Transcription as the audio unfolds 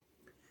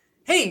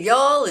Hey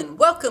y'all, and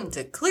welcome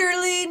to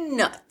Clearly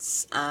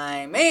Nuts.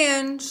 I'm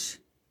Ange.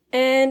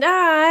 And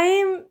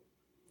I'm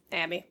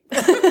Abby.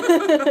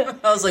 I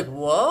was like,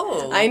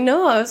 whoa. I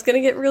know, I was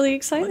gonna get really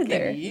excited Look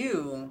there. at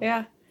you.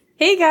 Yeah.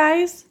 Hey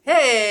guys.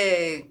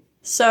 Hey.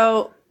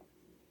 So,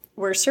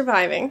 we're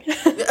surviving.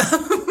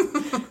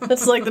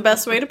 That's like the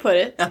best way to put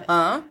it.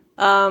 Uh-huh.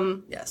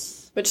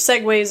 Yes. Which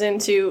segues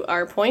into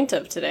our point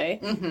of today.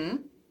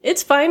 Mm-hmm.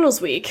 It's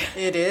finals week.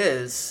 It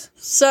is.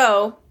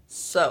 So,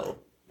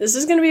 This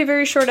is gonna be a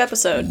very short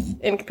episode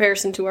in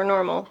comparison to our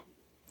normal.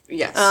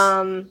 Yes.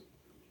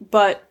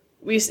 But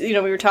we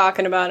were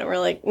talking about it, and we're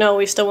like, no,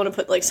 we still want to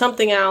put like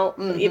something out,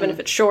 even if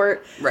it's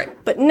short. Right.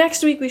 But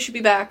next week we should be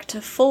back to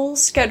full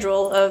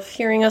schedule of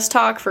hearing us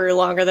talk for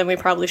longer than we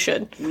probably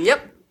should.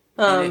 Yep.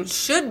 And it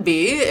should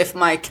be, if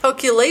my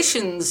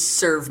calculations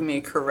serve me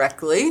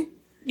correctly.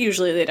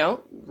 Usually they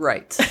don't.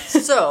 Right.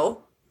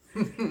 So,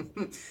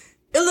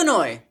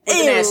 Illinois with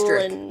an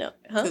asterisk.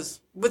 Huh?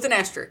 With an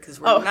asterisk, because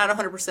we're not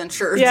 100%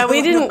 sure. Yeah,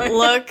 we didn't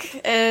look,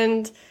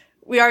 and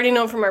we already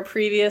know from our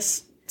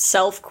previous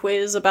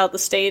self-quiz about the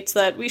states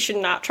that we should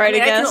not try to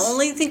guess. I can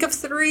only think of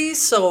 3,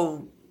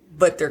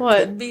 but there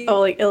could be. Oh,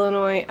 like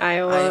Illinois,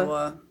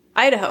 Iowa.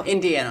 Idaho.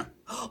 Indiana.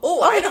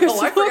 Oh, Idaho,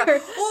 sure. I forgot.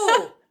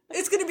 Oh,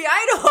 it's going to be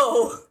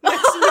Idaho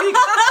next week.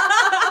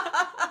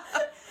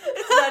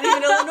 It's not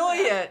even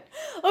Illinois yet.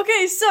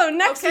 Okay, so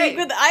next week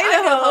with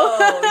Idaho.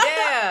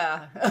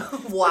 Yeah.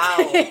 Wow.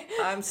 Okay.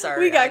 I'm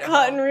sorry, We got Idaho.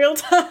 caught in real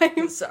time.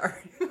 I'm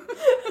sorry.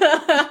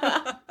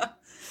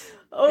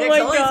 Oh Yeah, my 'cause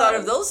I only god. thought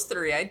of those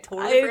 3. I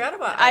totally forgot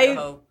about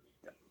Idaho.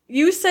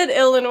 You said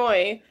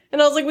Illinois,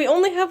 and I was like, we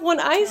only have one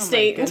I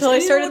state until I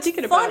started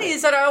thinking about it. What's funny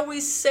is that I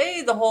always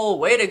say the whole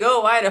way to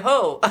go,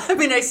 Idaho. I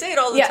mean, I say it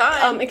all the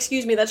time.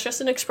 Excuse me, that's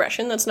just an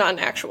expression. That's not an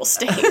actual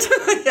state.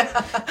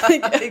 Yeah,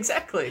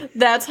 exactly.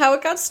 That's how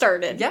it got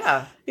started.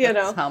 Yeah. You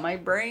That's know. how my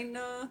brain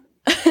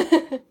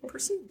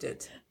perceived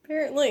it.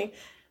 Apparently.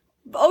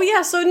 Oh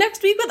yeah, so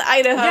next week with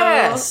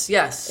Idaho.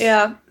 Yes.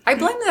 Yeah. I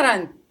blame that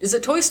on, is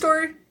it Toy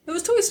Story? It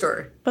was Toy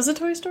Story. Was it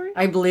Toy Story?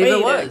 I believe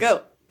it was.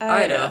 Go.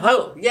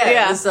 Idaho.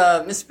 Yeah, it was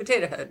Mr.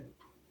 Potato Head.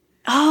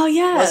 Oh,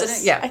 yes. Wasn't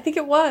it? Yeah. I think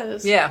it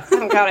was. Yeah.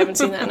 Oh, God, I haven't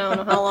seen that in I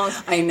don't know how long.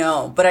 I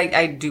know, but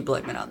I do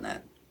blame it on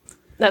that.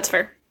 That's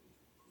fair.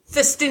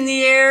 Fist in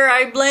the air,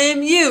 I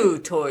blame you,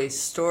 Toy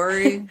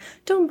Story.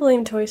 Don't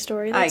blame Toy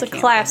Story. That's I a can't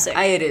classic.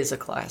 It is a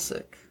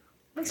classic.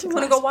 Makes me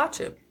want to go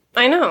watch it.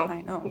 I know.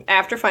 I know.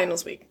 After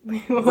finals week.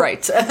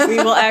 Right. We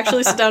will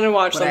actually sit down and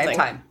watch When I something.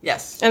 have time.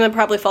 Yes. And then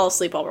probably fall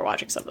asleep while we're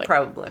watching something.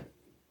 Probably.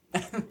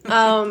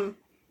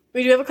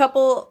 We do have a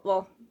couple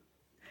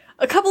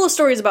of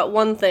stories about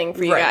one thing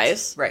for you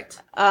guys. Right.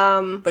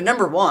 But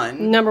number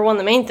one. Number one,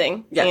 the main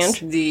thing.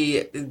 Yes. And?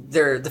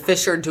 The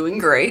fish are doing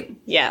great.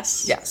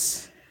 Yes.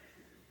 Yes.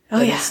 Oh,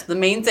 That yeah. is the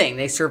main thing.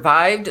 They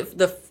survived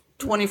the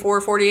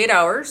 24, 48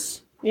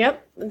 hours.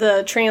 Yep.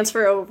 The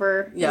transfer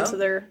over into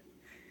their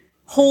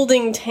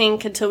holding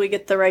tank until we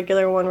get the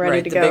regular one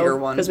ready to the go. bigger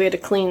one. Because we had to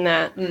clean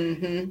that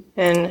and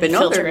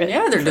filter it.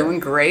 Yeah, they're doing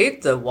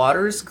great. The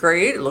water's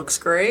great. It looks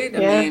great.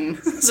 Yeah. I mean,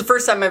 it's the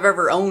first time I've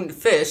ever owned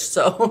fish,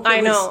 so...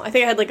 I know. I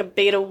think I had like a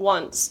beta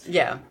once.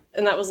 Yeah.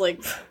 And that was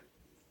like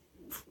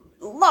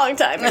a long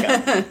time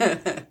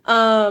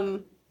ago.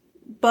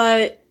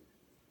 But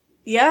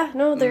yeah,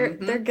 no,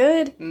 they're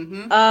good.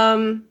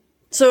 Mm-hmm.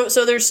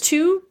 So there's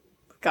two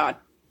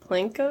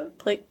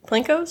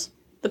plankos?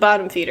 The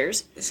bottom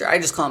feeders. Sure, I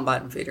just call them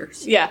bottom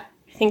feeders. Yeah.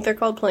 I think they're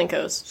called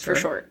plankos for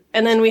short.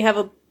 And then we have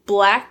a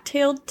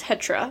black-tailed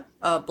tetra.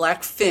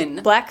 Black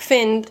fin.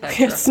 Black-finned. Tetra.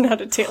 It's not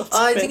a tailed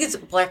I fin. think it's a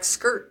black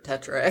skirt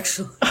tetra,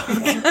 actually.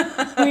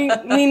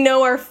 we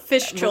know our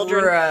fish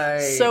children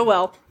Right. so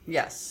well.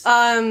 Yes.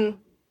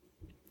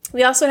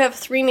 We also have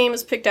 3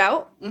 names picked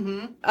out.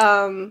 But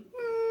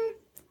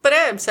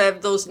Abs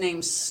have those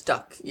names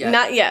stuck yet.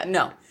 Not yet.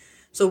 No.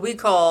 So we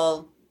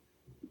call...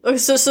 Okay,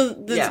 so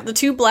the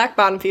 2 black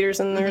bottom feeders,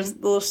 and there's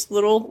this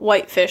little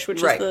white fish,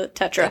 which is the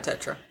tetra. The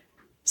tetra.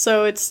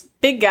 So it's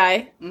big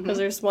guy, because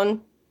there's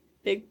one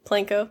big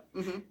planko.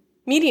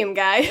 Medium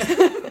guy.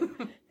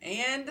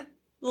 And...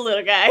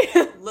 Little guy.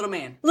 Little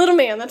man. Little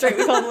man, that's right,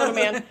 we call him little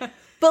man.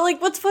 But,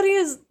 like, what's funny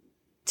is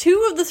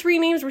 2 of the 3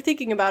 names we're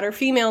thinking about are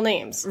female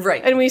names.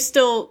 Right. And we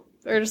still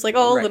are just like,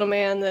 oh, Right. little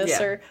man this,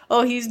 Yeah. or,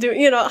 oh, I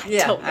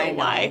don't know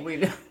why. We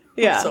know.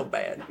 Yeah. So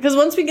bad. Because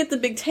once we get the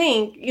big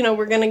tank,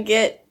 we're going to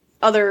get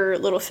other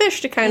little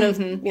fish to kind of,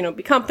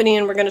 be company,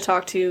 and we're going to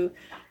talk to,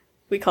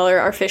 we call her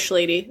our fish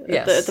lady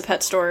at the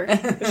pet store.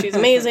 She's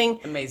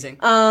amazing. Amazing.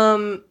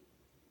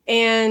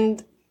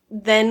 And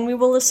then we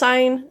will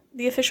assign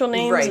the official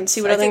names and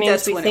see what other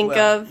names we think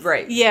of.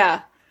 Right.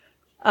 Yeah.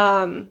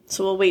 So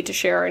we'll wait to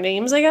share our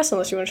names, I guess,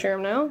 unless you want to share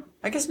them now.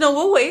 I guess, no,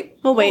 we'll wait.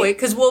 We'll wait.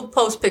 Because we'll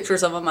post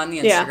pictures of them on the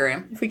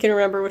Instagram. Yeah, if we can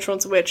remember which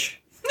one's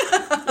which.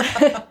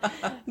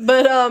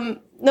 But,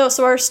 no,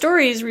 so our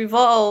stories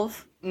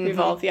revolve,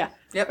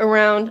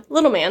 around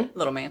Little Man.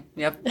 Little man.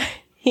 Yep.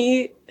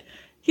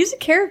 He's a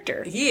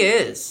character. He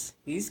is.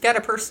 He's got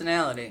a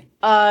personality.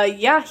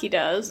 Yeah, he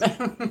does.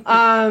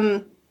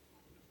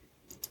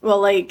 Well,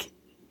 like,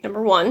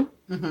 number one,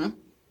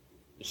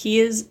 he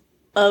is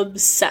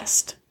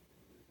obsessed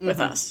with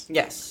us.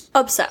 Yes.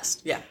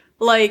 Obsessed. Yeah.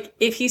 Like,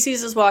 if he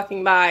sees us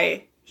walking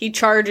by, he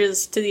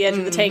charges to the edge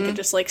of the tank and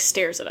just, like,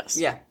 stares at us.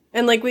 Yeah.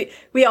 And, like,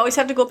 we always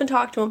have to go up and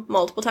talk to him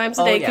multiple times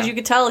a day, because you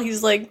could tell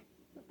he's like,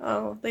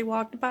 oh, they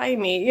walked by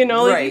me, you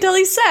know? Like, you can tell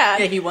he's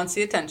sad. Yeah, he wants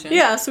the attention.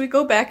 Yeah, so we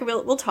go back and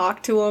we'll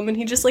talk to him, and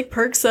he just, like,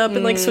 perks up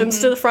and, like, swims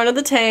to the front of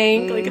the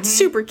tank. Like, it's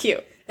super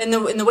cute. And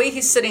the way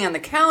he's sitting on the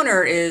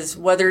counter is,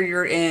 whether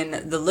you're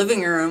in the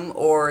living room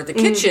or the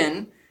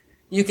kitchen,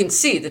 you can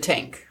see the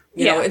tank.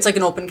 You know, it's like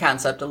an open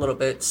concept a little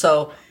bit.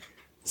 So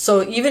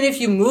even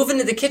if you move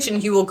into the kitchen,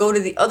 he will go to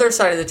the other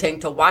side of the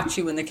tank to watch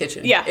you in the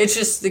kitchen. Yeah. It's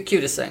just the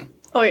cutest thing.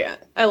 Oh, yeah.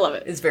 I love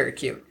it. It's very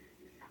cute.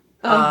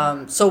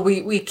 So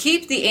we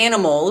keep the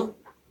animal,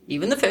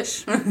 even the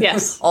fish,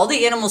 Yes. all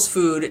the animal's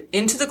food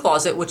into the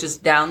closet, which is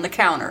down the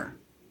counter.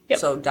 Yep.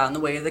 So down the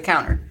way of the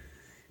counter.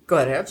 Go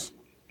ahead, Abs.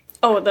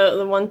 Oh,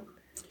 the one.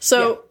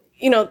 So,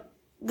 you know,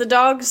 the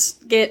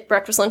dogs get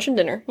breakfast, lunch, and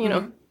dinner, you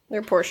know,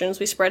 their portions.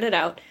 We spread it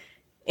out.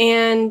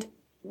 And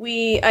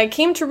I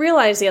came to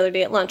realize the other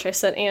day at lunch, I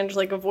sent Ange,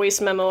 like, a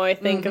voice memo, I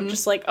think, of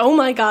just like, oh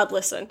my God,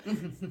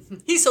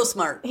 listen. He's so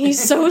smart.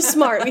 He's so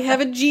smart. We have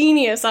a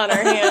genius on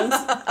our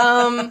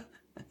hands.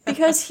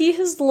 Because he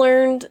has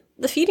learned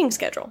the feeding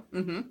schedule,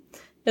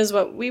 is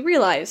what we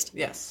realized.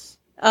 Yes.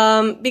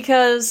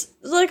 Because,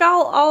 like,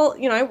 I'll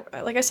you know,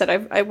 like I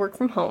said, I work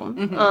from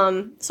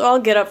home. So I'll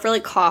get up for,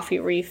 like, coffee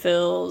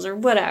refills or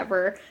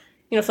whatever,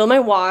 you know, fill my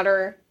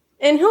water.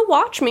 And he'll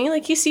watch me,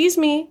 like, he sees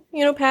me,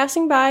 you know,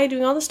 passing by,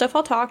 doing all this stuff.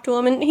 I'll talk to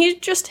him, and he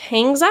just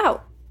hangs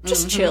out.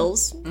 Just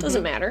chills.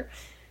 Doesn't matter.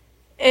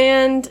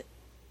 And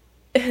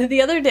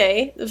the other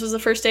day, this was the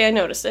first day I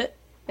noticed it,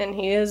 and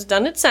he has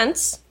done it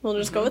since. We'll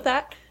just go with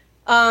that.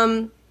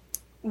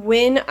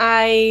 When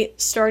I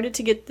started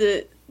to get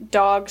the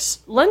dogs'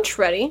 lunch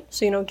ready,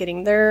 so, you know,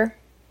 getting their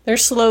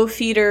slow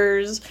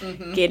feeders,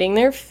 getting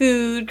their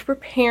food,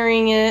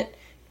 preparing it.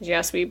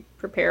 Yes, we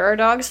prepare our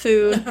dogs'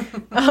 food.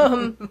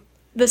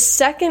 The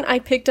second I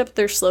picked up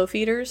their slow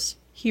feeders,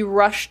 he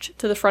rushed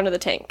to the front of the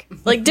tank.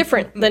 Like,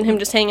 different than him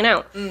just hanging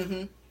out.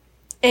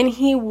 And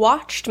he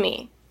watched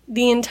me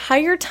the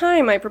entire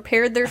time I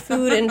prepared their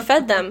food and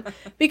fed them,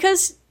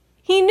 because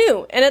he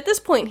knew. And at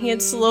this point, he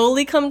had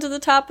slowly come to the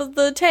top of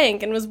the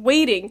tank and was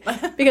waiting,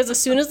 because as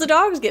soon as the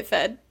dogs get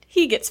fed,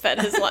 he gets fed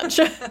his lunch.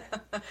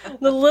 The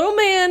little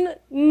man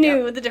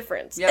knew the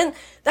difference. And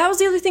that was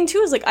the other thing, too,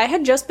 is, like, I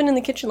had just been in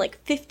the kitchen, like,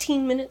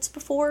 15 minutes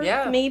before,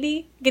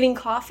 maybe, getting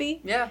coffee.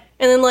 Yeah.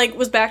 And then, like,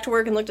 was back to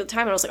work and looked at the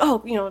time, and I was like,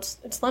 oh, you know,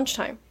 it's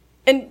lunchtime.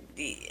 And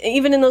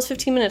even in those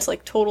 15 minutes,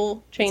 like,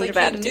 total change of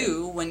attitude. He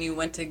knew when you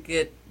went to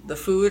get the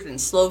food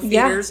and slow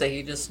feeders that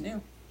he just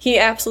knew. He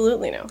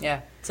absolutely knew.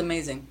 Yeah, it's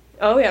amazing.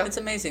 Oh, yeah. It's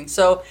amazing.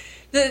 So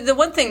the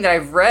one thing that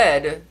I've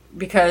read,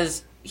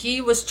 because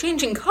he was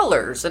changing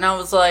colors, and I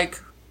was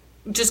like,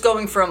 just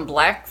going from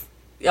black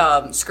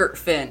skirt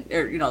fin,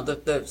 or, you know,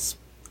 the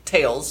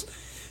tails,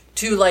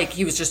 to, like,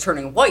 he was just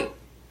turning white,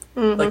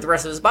 like the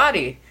rest of his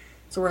body.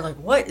 So we're like,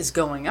 what is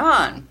going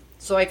on?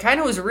 So I kind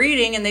of was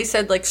reading, and they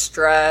said, like,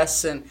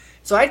 stress, and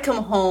so I'd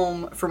come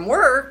home from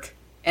work,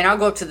 and I'll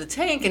go up to the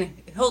tank,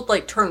 and he'll,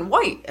 like, turn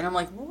white, and I'm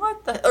like,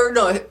 what the, or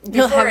no,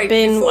 he'll have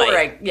been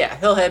white.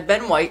 He'll have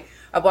been white.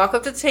 I walk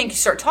up to the tank, you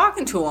start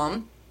talking to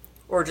him,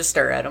 or just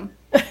stare at him.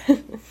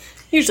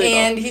 Usually.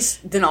 And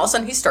then all of a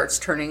sudden he starts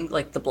turning,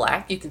 like, the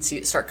black. You can see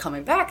it start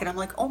coming back, and I'm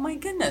like, oh my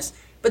goodness.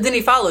 But then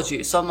he follows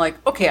you, so I'm like,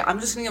 okay, I'm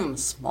just gonna give him a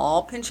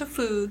small pinch of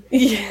food,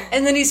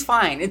 and then he's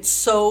fine. It's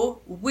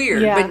so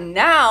weird. But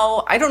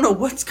now I don't know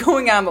what's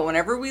going on. But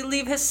whenever we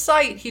leave his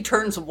sight, he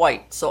turns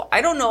white. So I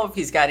don't know if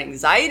he's got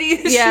anxiety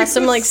issues. Yeah,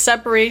 some, like,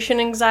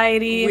 separation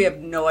anxiety. We have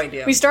no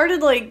idea. We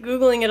started, like,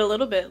 Googling it a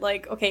little bit,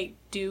 like, okay,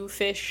 do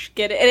fish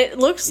get it? And it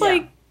looks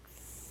like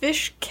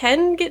fish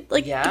can get,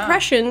 like,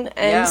 depression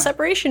and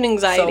separation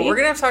anxiety. So we're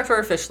gonna have to talk to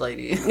our fish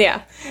lady.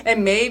 Yeah.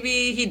 And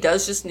maybe he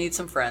does just need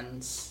some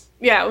friends.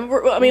 Yeah, I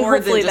mean, more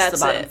hopefully than just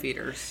that's the bottom it.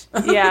 feeders.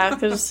 Yeah,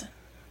 because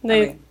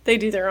they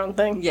do their own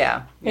thing.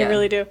 Yeah. They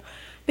really do.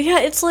 But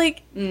yeah, it's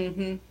like,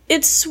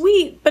 it's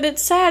sweet, but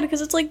it's sad,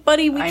 because it's like,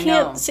 buddy, we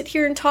can't sit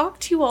here and talk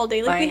to you all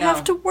day. Like, we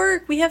have to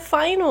work. We have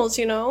finals,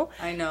 you know?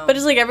 I know. But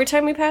it's like, every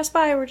time we pass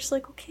by, we're just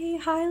like, okay,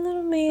 hi,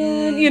 little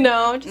man, you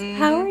know? Just,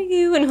 how are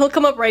you? And he'll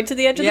come up right to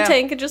the edge of the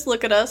tank and just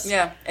look at us.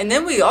 Yeah. And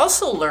then we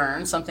also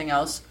learned something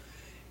else,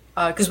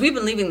 because we've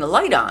been leaving the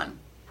light on.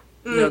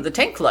 You know, the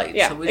tank light.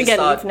 Yeah, so we again,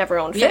 thought, we've never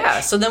owned fish. Yeah,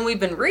 so then we've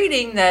been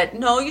reading that,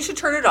 no, you should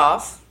turn it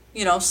off,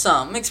 you know,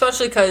 some,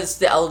 especially because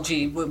the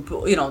algae,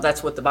 you know,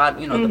 that's what the bottom,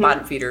 you know, the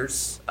bottom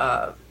feeders,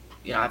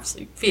 you know,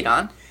 obviously feed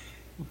on.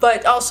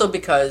 But also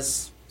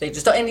because they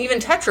just don't, and even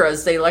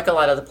tetras, they like a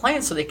lot of the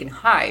plants so they can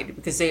hide,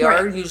 because they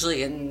are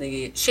usually in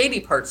the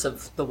shady parts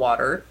of the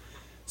water.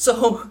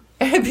 So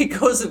Abby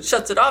goes and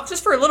shuts it off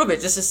just for a little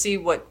bit, just to see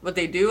what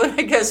they do. And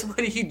I guess, what,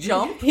 did he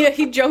jump? Yeah,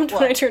 he jumped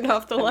when I turned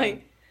off the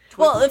light.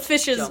 Well, the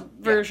fish's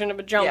version of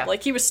a jump.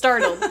 Like, he was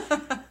startled.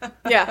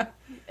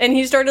 And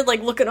he started,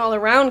 like, looking all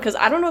around, because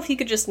I don't know if he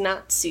could just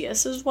not see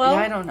us as well. Yeah,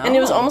 I don't know. And it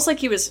was almost like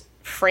he was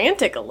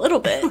frantic a little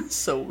bit.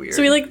 So weird.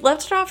 So we like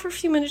left it off for a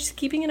few minutes,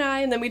 keeping an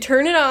eye, and then we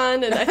turn it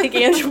on, and I think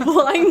Andrew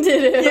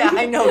blinded him. Yeah,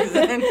 I know.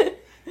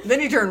 Then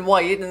he turned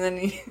white, and then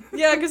he...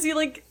 Yeah, because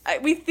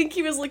we think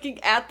he was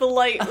looking at the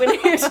light when he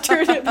just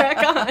turned it back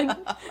on.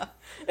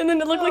 And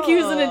then it looked like he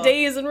was in a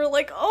daze, and we're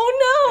like,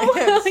 oh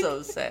no! It's Like,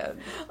 so sad.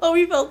 oh,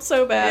 we felt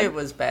so bad. It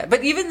was bad.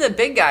 But even the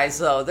big guys,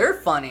 though, they're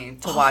funny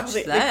to watch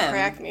They them.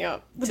 crack me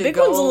up. The to big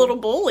go- one's a little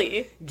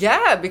bully.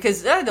 Yeah,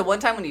 because the one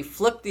time when he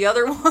flipped the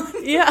other one...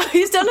 Yeah,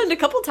 he's done it a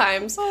couple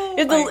times. Oh,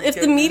 if my the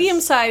goodness.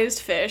 medium-sized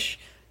fish,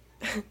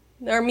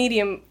 our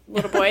medium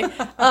little boy,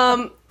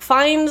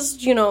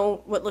 finds,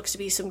 what looks to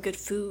be some good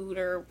food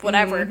or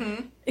whatever,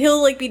 he'll,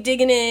 like, be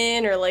digging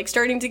in or, like,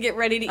 starting to get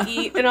ready to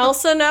eat, and all of a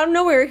sudden, out of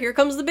nowhere, here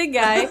comes the big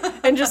guy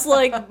and just,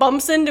 like,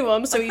 bumps into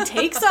him, so he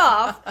takes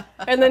off,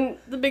 and then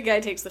the big guy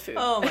takes the food.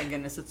 Oh, my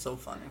goodness, it's so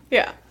funny.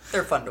 Yeah.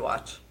 They're fun to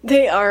watch.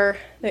 They are.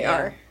 They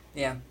are.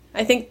 Yeah.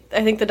 I think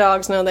the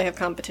dogs know they have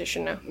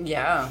competition now.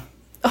 Yeah.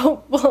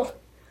 Oh, well,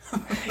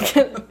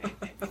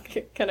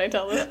 can I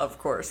tell this? Of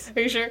course.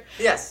 Are you sure?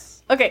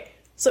 Yes. Okay,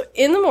 so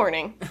in the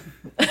morning,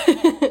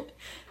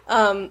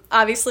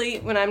 obviously,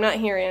 when I'm not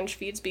here, Ange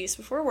feeds Beast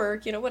before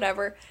work,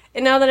 whatever.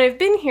 And now that I've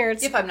been here,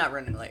 it's... If I'm not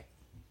running late.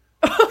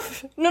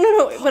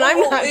 No, when I'm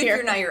not if here.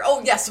 you're not here.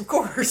 Oh, yes, of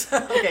course.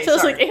 Okay, So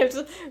it's sorry. like,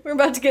 Ange, we're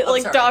about to get, Oh,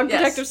 like, sorry. dog Yes.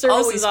 protective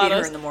services Always on feed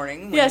her us. in the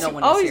morning when Yes, no you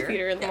one is always here. feed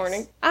her in the Yes.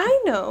 morning.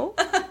 I know.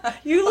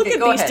 You look Okay, at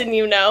go Beast ahead. and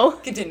you know.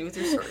 Continue with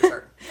your story,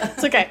 sir.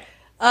 It's okay.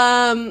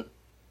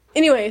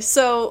 Anyway,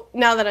 so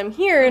now that I'm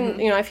here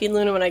and, I feed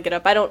Luna when I get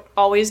up, I don't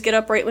always get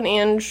up right when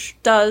Ange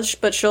does,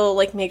 but she'll,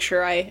 like, make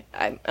sure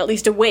I'm at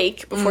least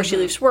awake before she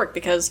leaves work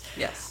because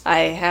Yes. I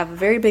have a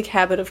very big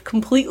habit of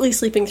completely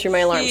sleeping through my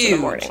alarms in the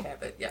Huge morning.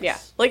 habit, yes. Yeah.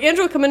 Like,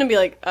 Andrew will come in and be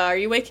like, are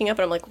you waking up?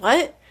 And I'm like,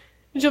 what?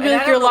 And she'll be And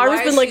like, I your don't know alarm's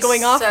why been, like, she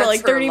going off for, sets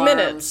like, her 30 alarms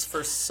minutes.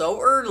 for so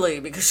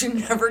early because she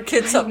never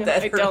gets up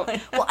that I early. don't.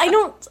 Well, I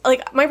don't,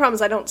 like, my problem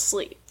is I don't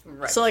sleep.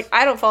 Right. So, like,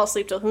 I don't fall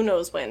asleep till who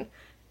knows when.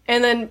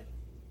 And then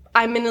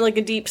I'm in, like,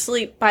 a deep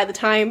sleep by the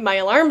time my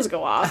alarms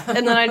go off,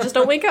 and then I just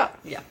don't wake up.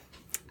 Yeah.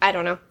 I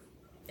don't know.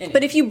 Anyway.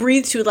 But if you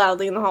breathe too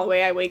loudly in the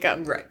hallway, I wake up.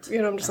 Right.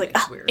 I'm just That like,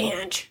 makes oh, weird.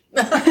 Ange.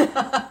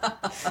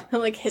 I'm,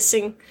 like,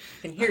 hissing.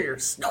 I can hear your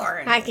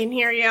snoring. I can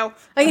hear you.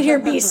 I can hear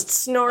Beast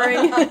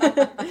snoring.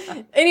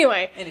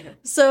 Anyway, Anywho.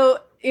 so,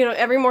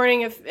 every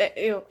morning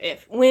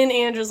if when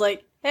Andrew's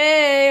like,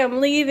 hey, I'm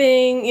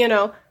leaving,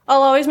 I'll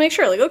always make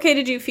sure, like, okay,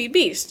 did you feed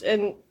Beast?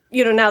 And,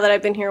 now that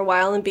I've been here a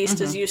while and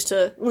Beast is used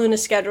to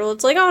Luna's schedule,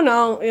 it's like, oh,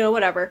 no,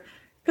 whatever.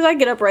 Because I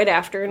get up right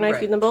after and I Right.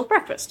 feed them both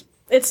breakfast.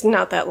 It's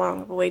not that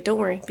long of a wait. Don't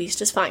worry.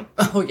 Beast is fine.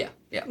 Oh, yeah.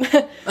 Yeah.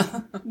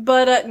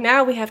 But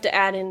now we have to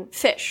add in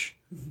fish,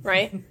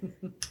 right?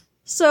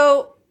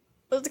 So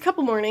it was a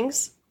couple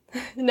mornings.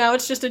 Now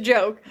it's just a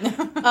joke.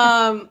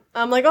 I'm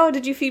like, oh,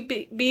 did you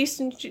feed Beast?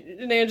 And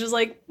Angela's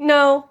like,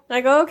 no. And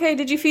I go, okay,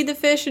 did you feed the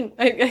fish? And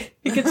it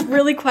gets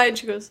really quiet. And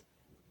she goes,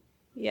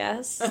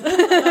 yes.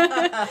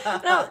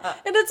 No,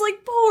 and it's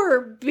like,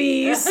 poor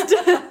Beast.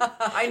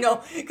 I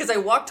know, because I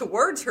walked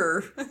towards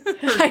her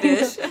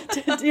dish.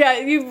 Yeah,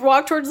 you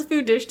walk towards the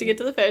food dish to get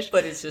to the fish.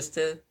 But it's just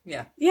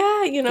Yeah,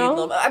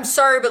 I'm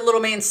sorry, but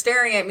little man's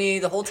staring at me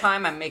the whole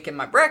time I'm making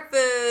my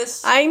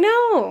breakfast. I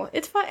know.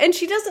 It's fine. And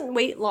she doesn't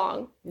wait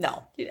long.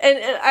 No. And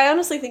I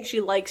honestly think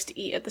she likes to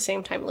eat at the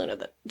same time Luna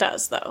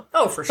does, though.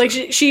 Oh, for sure. Like,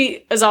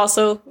 she is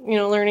also,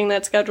 learning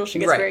that schedule. She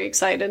gets Right. very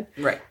excited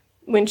Right.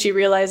 when she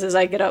realizes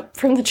I get up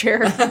from the chair,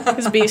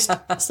 because Beast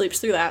sleeps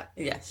through that.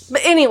 Yes.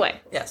 But anyway,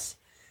 Yes.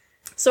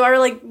 so our,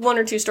 like, one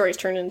or two stories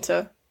turned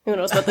into who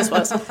knows what this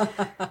was.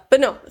 But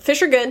no,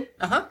 fish are good.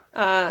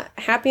 Uh-huh.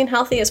 Happy and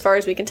healthy as far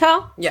as we can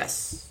tell,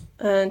 Yes.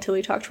 until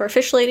we talk to our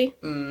fish lady.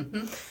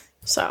 Mm-hmm.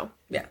 So,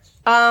 Yes.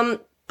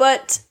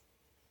 but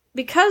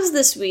because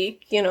this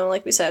week,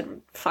 like we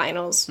said,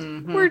 finals,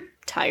 we're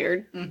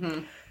tired.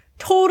 Mm-hmm.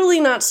 Totally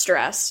not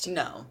stressed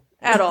No.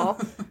 at all.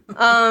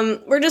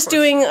 We're just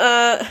doing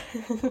like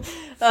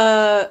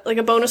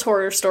a bonus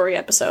horror story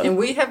episode. And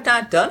we have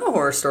not done a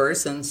horror story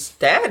since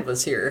Dad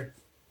was here.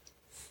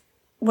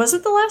 Was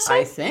it the last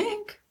time? I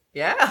think.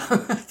 Yeah.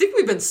 I think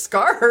we've been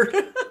scarred.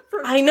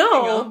 I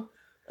know.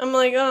 I'm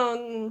like,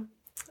 oh,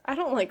 I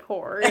don't like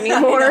horror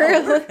anymore.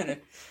 We're gonna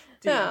do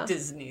Yeah.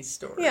 Disney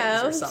stories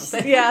Yeah, or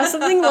something. Yeah,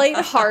 something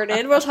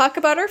lighthearted. We'll talk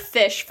about our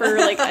fish for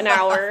like an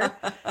hour.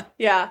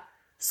 Yeah.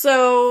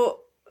 So,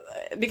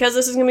 because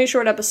this is going to be a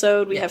short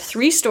episode, we have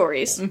 3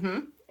 stories. Mm-hmm.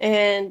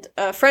 And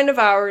a friend of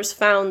ours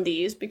found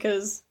these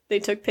because they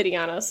took pity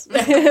on us.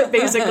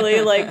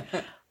 Basically, like,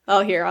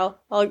 oh, here,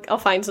 I'll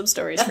find some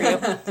stories for you.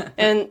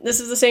 And this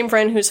is the same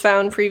friend who's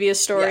found previous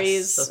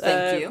stories. Yes, so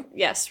thank you.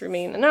 Yes,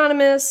 remain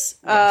anonymous.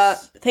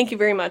 Yes. Thank you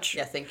very much.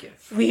 Yeah, thank you.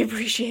 We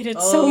appreciate it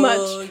so much.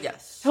 Oh,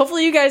 yes.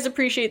 Hopefully you guys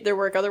appreciate their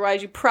work.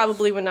 Otherwise, you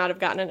probably would not have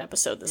gotten an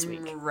episode this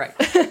week. Right.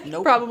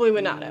 Nope. Probably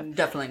would not have.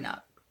 Definitely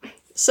not.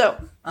 So,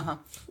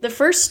 the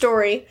first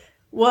story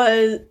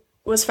was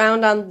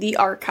found on The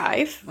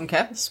Archive,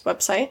 Okay. this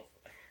website.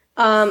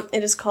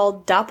 It is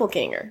called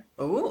Doppelganger.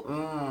 Ooh.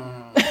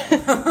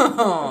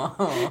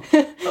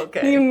 The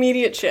Okay.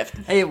 immediate shift.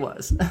 It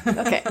was.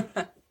 Okay.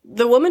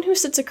 The woman who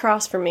sits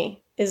across from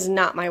me is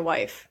not my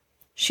wife.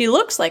 She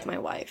looks like my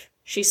wife.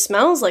 She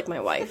smells like my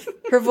wife.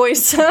 Her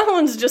voice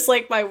sounds just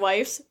like my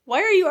wife's.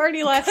 Why are you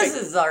already laughing?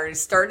 This is already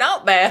starting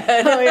out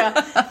bad. Oh,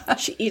 yeah.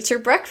 She eats her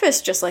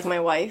breakfast just like my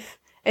wife,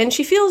 and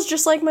she feels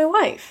just like my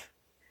wife.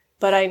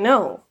 But I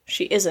know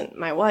she isn't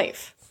my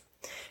wife.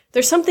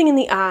 There's something in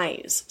the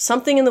eyes,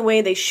 something in the way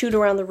they shoot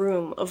around the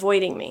room,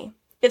 avoiding me.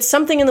 It's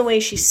something in the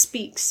way she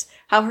speaks,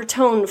 how her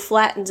tone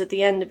flattens at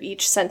the end of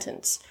each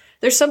sentence.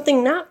 There's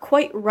something not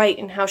quite right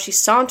in how she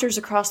saunters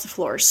across the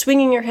floor,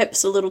 swinging her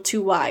hips a little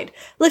too wide,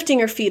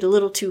 lifting her feet a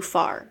little too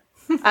far.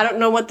 I don't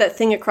know what that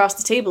thing across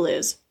the table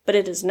is, but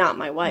it is not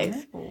my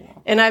wife.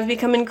 No. And I've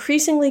become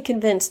increasingly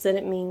convinced that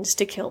it means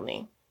to kill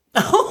me.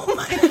 Oh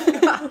my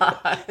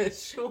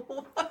gosh.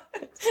 What?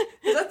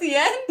 Is that the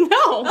end?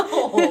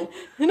 No.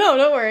 No,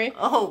 don't worry.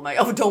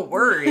 Oh, don't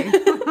worry.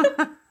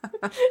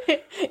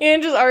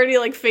 Angela's already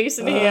like face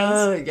in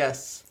hands.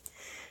 Yes.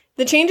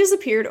 The changes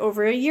appeared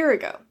over a year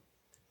ago.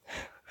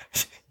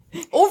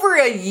 Over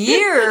a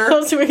year? I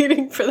was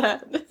waiting for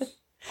that.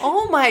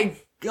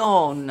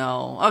 Oh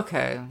no.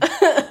 Okay.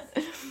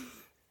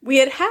 We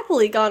had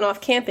happily gone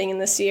off camping in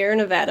the Sierra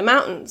Nevada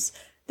mountains.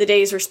 The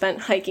days were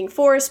spent hiking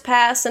Forest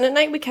Pass, and at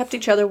night we kept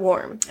each other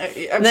warm.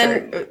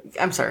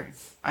 I'm sorry.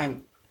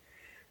 I'm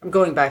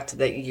going back to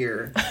that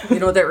year. You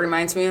know what that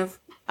reminds me of?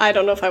 I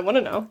don't know if I want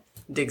to know.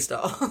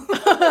 Diggsdale.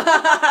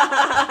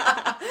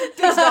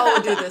 Diggsdale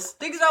would do this.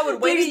 Diggsdale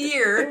would wait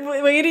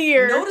a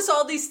year. Notice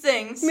all these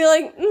things. And be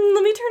like,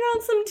 let me turn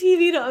on some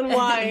TV to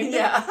unwind.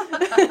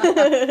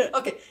 Yeah.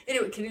 Okay.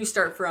 Anyway, can you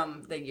start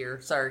from the year?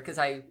 Sorry, because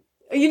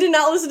You did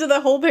not listen to the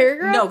whole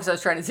paragraph? No, because I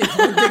was trying to think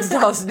what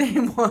Diggsdale's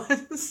name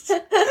was.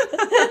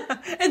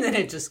 And then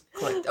it just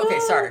clicked. Okay,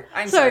 sorry.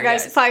 I'm sorry,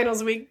 guys.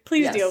 Finals week.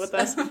 Please deal with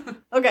this.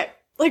 Okay.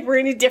 Like we're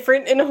any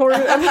different in a horror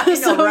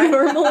episode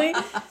normally.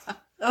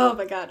 Oh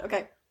my god.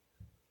 Okay.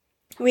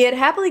 We had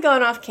happily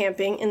gone off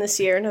camping in the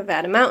Sierra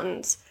Nevada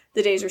mountains.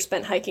 The days were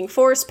spent hiking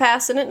Forest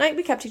Pass, and at night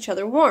we kept each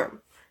other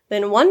warm.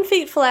 Then one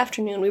fateful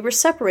afternoon we were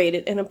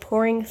separated in a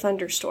pouring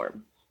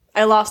thunderstorm.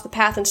 I lost the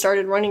path and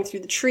started running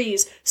through the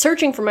trees,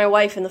 searching for my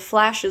wife in the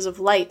flashes of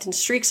light and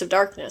streaks of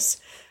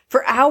darkness.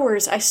 For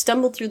hours I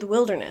stumbled through the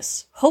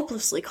wilderness,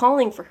 hopelessly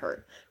calling for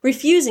her,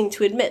 refusing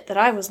to admit that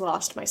I was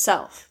lost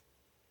myself.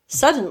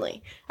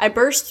 Suddenly, I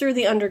burst through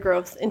the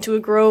undergrowth into a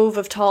grove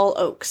of tall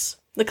oaks.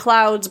 The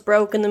clouds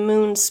broke and the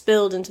moon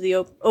spilled into the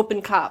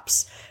open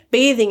copse,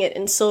 bathing it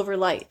in silver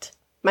light.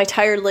 My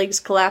tired legs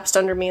collapsed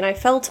under me and I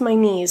fell to my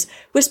knees,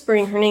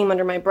 whispering her name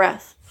under my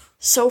breath.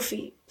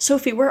 Sophie,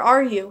 Sophie, where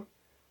are you?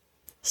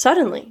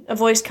 Suddenly, a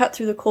voice cut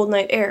through the cold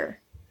night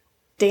air.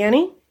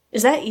 Danny?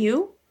 Is that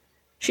you?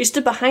 She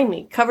stood behind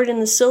me, covered in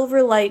the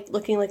silver light,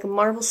 looking like a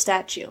marble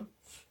statue.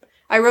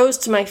 I rose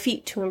to my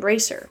feet to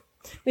embrace her.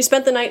 We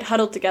spent the night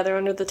huddled together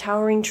under the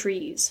towering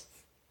trees.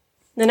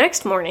 The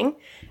next morning,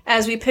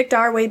 as we picked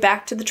our way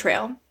back to the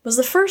trail, was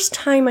the first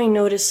time I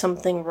noticed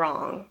something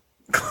wrong.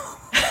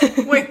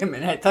 Wait a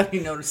minute, I thought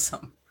you noticed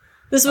something.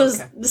 This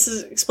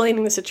is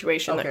explaining the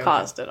situation that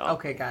caused it all.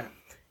 Okay, got it.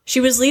 She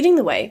was leading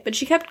the way, but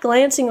she kept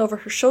glancing over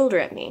her shoulder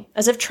at me,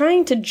 as if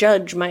trying to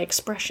judge my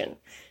expression.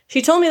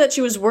 She told me that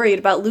she was worried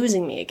about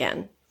losing me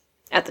again.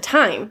 At the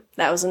time,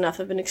 that was enough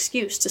of an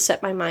excuse to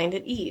set my mind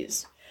at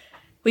ease.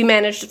 We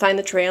managed to find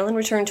the trail and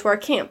return to our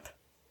camp.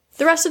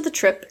 The rest of the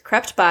trip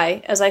crept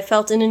by as I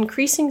felt an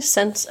increasing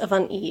sense of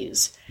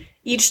unease.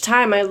 Each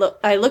time I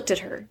looked at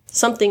her,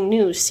 something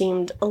new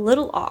seemed a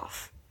little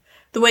off.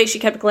 The way she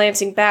kept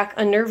glancing back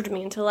unnerved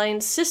me until I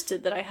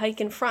insisted that I hike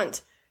in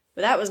front.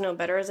 But that was no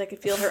better, as I could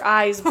feel her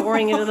eyes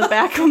boring into the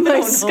back of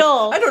my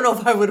skull. I don't know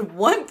if I would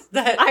want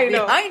that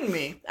behind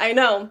me. I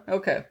know.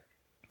 Okay.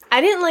 I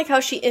didn't like how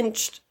she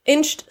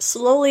inched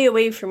slowly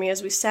away from me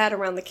as we sat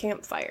around the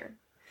campfire.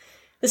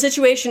 The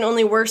situation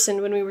only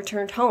worsened when we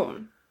returned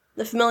home.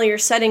 The familiar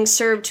setting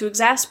served to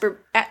exacerbate...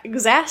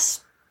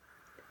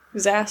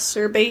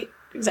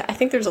 I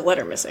think there's a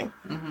letter missing.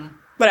 Mm-hmm.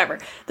 Whatever.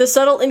 The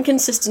subtle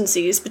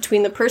inconsistencies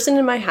between the person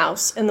in my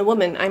house and the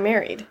woman I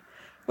married.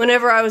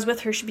 Whenever I was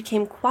with her, she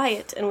became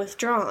quiet and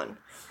withdrawn.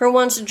 Her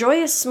once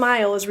joyous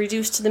smile was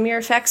reduced to the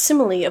mere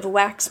facsimile of a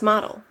wax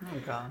model. Oh,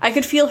 God. I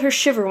could feel her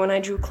shiver when I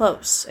drew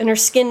close, and her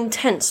skin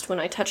tensed when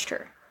I touched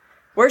her.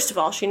 Worst of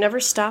all, she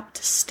never stopped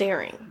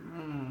staring.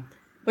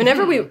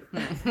 Whenever we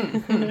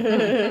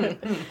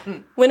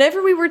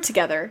were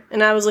together,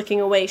 and I was looking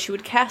away, she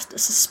would cast a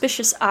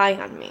suspicious eye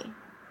on me.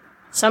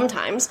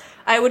 Sometimes,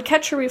 I would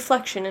catch her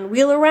reflection and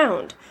wheel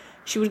around.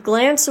 She would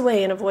glance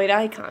away and avoid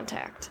eye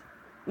contact.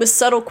 With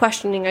subtle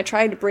questioning, I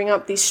tried to bring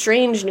up these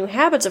strange new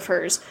habits of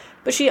hers,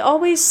 but she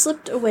always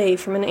slipped away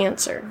from an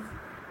answer.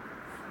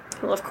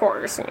 Well, of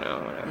course,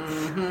 whatever.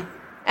 Mm-hmm.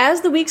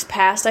 As the weeks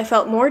passed, I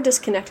felt more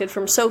disconnected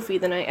from Sophie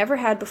than I ever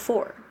had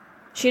before.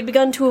 She had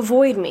begun to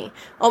avoid me,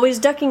 always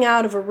ducking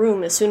out of a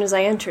room as soon as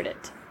I entered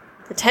it.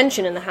 The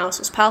tension in the house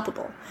was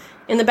palpable.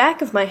 In the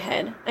back of my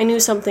head, I knew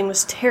something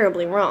was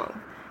terribly wrong,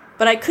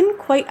 but I couldn't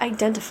quite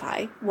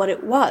identify what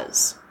it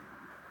was.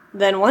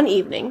 Then one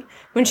evening,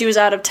 when she was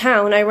out of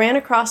town, I ran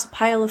across a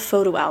pile of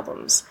photo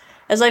albums.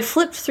 As I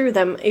flipped through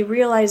them, a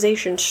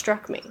realization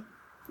struck me.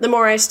 The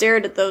more I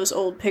stared at those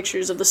old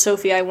pictures of the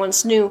Sophie I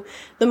once knew,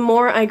 the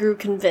more I grew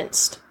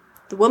convinced.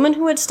 The woman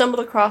who had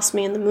stumbled across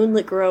me in the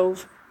moonlit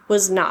grove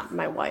was not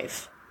my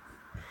wife.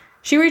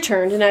 She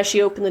returned, and as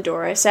she opened the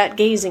door, I sat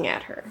gazing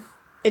at her.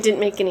 It didn't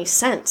make any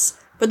sense,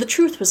 but the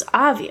truth was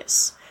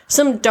obvious.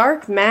 Some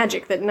dark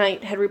magic that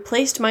night had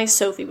replaced my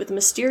Sophie with a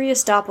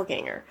mysterious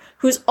doppelganger,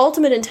 whose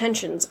ultimate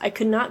intentions I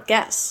could not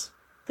guess.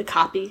 The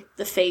copy,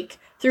 the fake,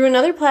 threw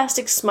another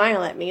plastic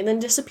smile at me and then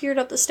disappeared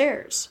up the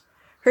stairs.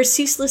 Her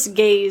ceaseless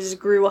gaze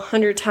grew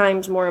 100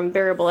 times more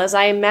unbearable as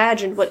I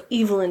imagined what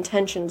evil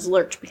intentions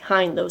lurked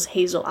behind those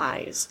hazel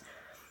eyes.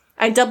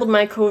 I doubled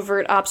my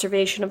covert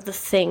observation of the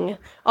thing,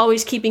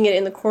 always keeping it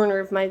in the corner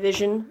of my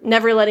vision,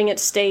 never letting it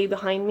stay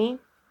behind me.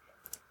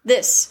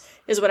 This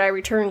is what I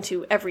returned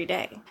to every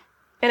day.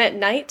 And at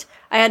night,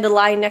 I had to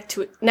lie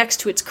next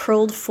to its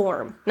curled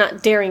form,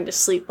 not daring to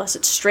sleep lest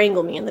it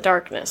strangle me in the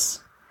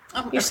darkness.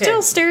 Oh, You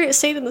still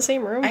stayed in the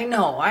same room? I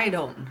know, I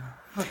don't.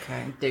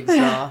 Okay,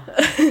 Digsaw.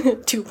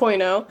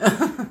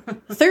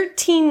 2.0.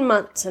 13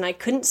 months, and I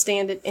couldn't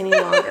stand it any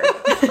longer.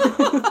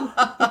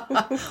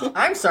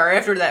 I'm sorry,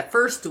 after that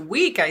first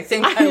week, I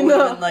think I would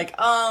have been like,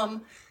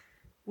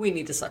 we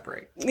need to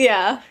separate.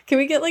 Yeah. Can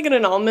we get, like, an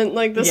annulment,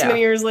 like, this Yeah.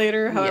 many years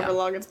later, however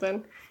long it's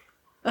been?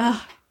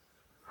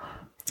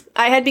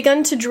 I had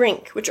begun to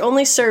drink, which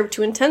only served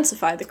to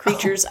intensify the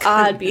creature's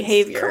odd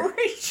behavior.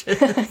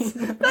 Gracious.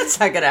 That's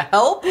not gonna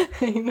help.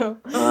 I know.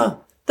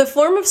 The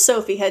form of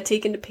Sophie had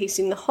taken to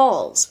pacing the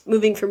halls,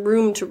 moving from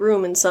room to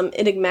room in some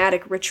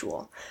enigmatic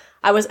ritual.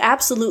 I was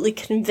absolutely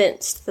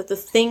convinced that the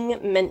thing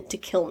meant to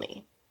kill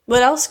me.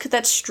 What else could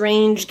that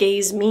strange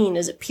gaze mean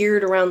as it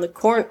peered around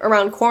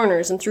around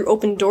corners and through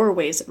open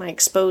doorways at my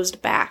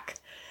exposed back?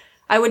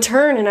 I would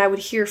turn and I would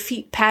hear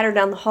feet patter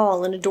down the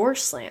hall and a door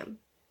slam.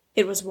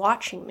 It was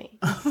watching me.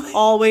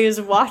 Always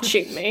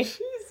watching me.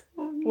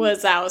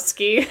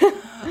 Wazowski.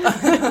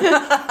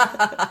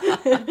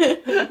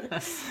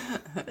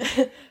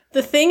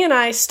 The thing and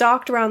I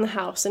stalked around the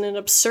house in an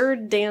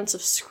absurd dance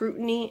of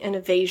scrutiny and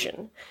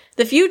evasion.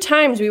 The few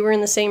times we were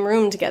in the same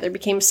room together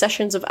became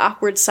sessions of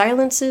awkward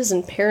silences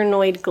and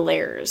paranoid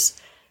glares.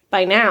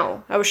 By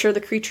now, I was sure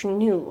the creature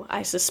knew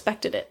I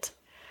suspected it.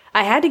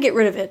 I had to get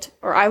rid of it,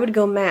 or I would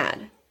go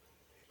mad.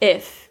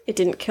 If it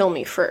didn't kill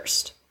me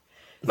first.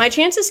 My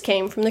chances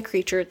came from the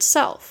creature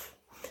itself.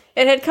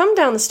 It had come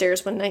down the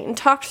stairs one night and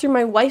talked through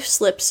my wife's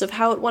lips of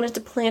how it wanted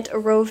to plant a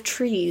row of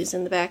trees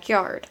in the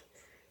backyard.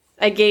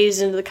 I gazed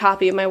into the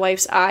copy of my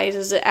wife's eyes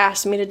as it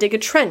asked me to dig a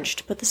trench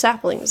to put the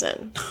saplings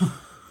in.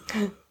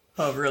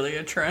 Oh, really?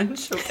 A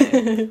trench?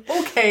 Okay.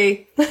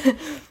 Okay.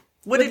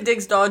 What did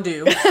Digsaw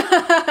do?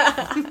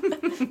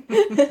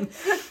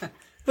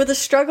 With a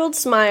struggled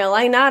smile,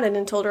 I nodded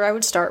and told her I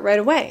would start right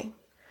away.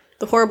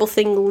 The horrible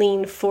thing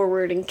leaned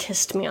forward and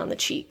kissed me on the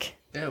cheek.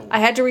 Ew. I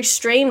had to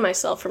restrain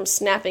myself from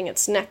snapping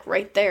its neck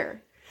right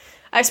there.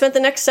 I spent the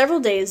next several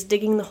days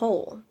digging the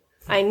hole.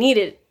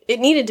 It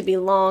needed to be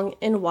long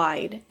and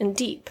wide and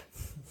deep.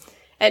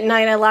 At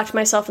night, I locked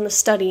myself in the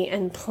study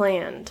and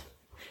planned.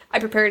 I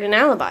prepared an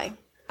alibi.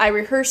 I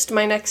rehearsed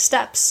my next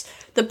steps.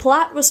 The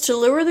plot was to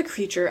lure the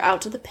creature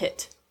out to the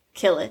pit,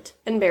 kill it,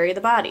 and bury the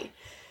body.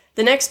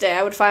 The next day,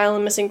 I would file a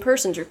missing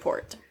persons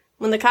report.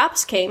 When the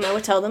cops came, I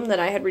would tell them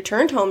that I had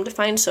returned home to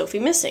find Sophie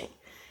missing.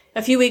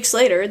 A few weeks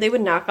later, they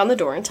would knock on the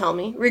door and tell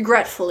me,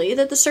 regretfully,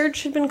 that the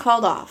search had been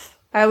called off.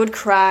 I would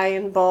cry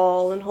and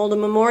bawl and hold a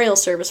memorial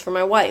service for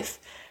my wife.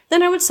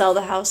 Then I would sell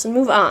the house and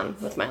move on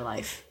with my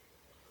life.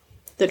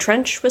 The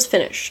trench was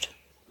finished.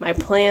 My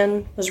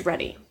plan was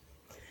ready.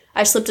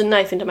 I slipped a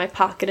knife into my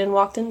pocket and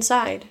walked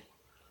inside.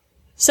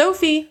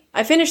 "Sophie,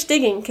 I finished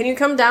digging. Can you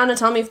come down and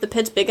tell me if the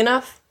pit's big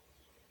enough?"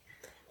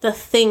 The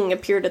thing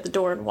appeared at the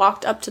door and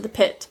walked up to the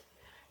pit.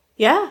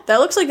 "Yeah, that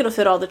looks like it'll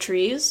fit all the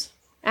trees.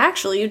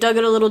 Actually, you dug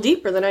it a little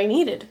deeper than I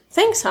needed.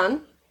 Thanks,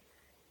 hon."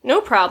 "No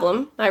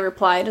problem," I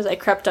replied as I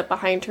crept up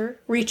behind her,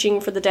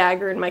 reaching for the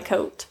dagger in my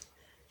coat.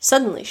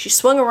 Suddenly, she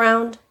swung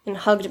around and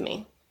hugged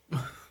me.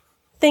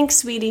 "Thanks,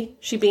 sweetie,"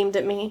 she beamed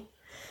at me.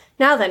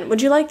 "Now then,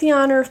 would you like the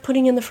honor of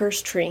putting in the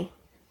first tree?"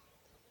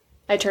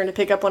 I turned to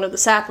pick up one of the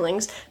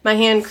saplings, my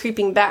hand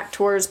creeping back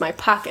towards my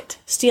pocket,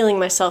 steeling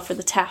myself for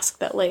the task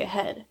that lay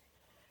ahead.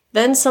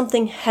 Then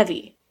something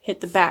heavy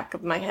hit the back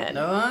of my head.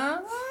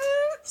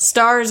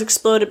 Stars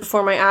exploded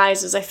before my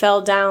eyes as I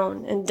fell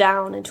down and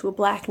down into a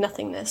black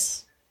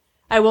nothingness.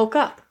 I woke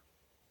up.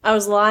 I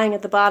was lying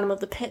at the bottom of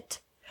the pit.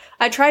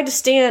 I tried to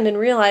stand and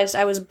realized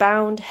I was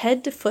bound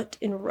head to foot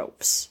in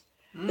ropes.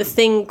 The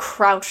thing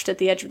crouched at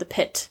the edge of the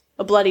pit,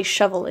 a bloody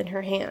shovel in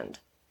her hand.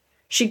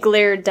 She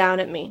glared down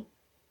at me.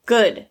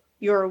 "Good,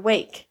 you're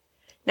awake.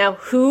 Now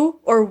who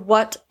or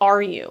what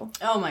are you?"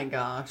 Oh my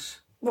gosh.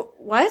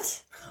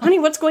 What? Honey,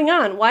 what's going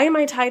on? Why am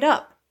I tied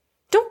up?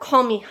 "Don't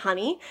call me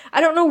honey.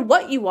 I don't know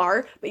what you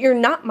are, but you're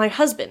not my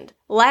husband.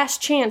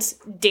 Last chance,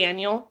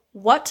 Daniel.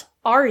 What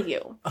are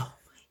you?" Oh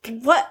my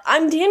God. "What?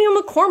 I'm Daniel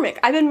McCormick.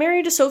 I've been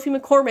married to Sophie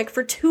McCormick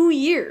for 2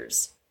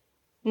 years.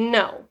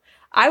 "No.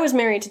 I was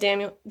married to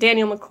Daniel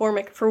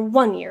McCormick for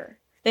 1 year.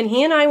 Then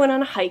he and I went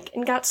on a hike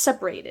and got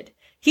separated.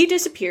 He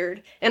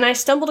disappeared, and I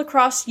stumbled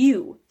across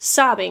you,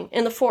 sobbing,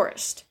 in the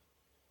forest.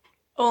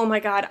 Oh my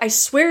god, I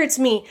swear it's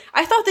me.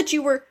 I thought that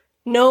you were...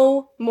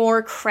 No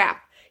more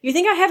crap. You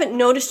think I haven't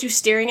noticed you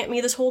staring at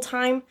me this whole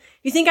time?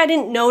 You think I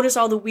didn't notice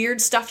all the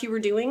weird stuff you were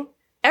doing?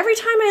 Every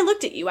time I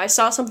looked at you, I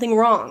saw something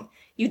wrong.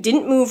 You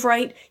didn't move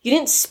right. You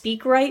didn't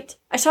speak right.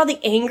 I saw the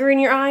anger in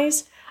your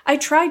eyes. I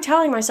tried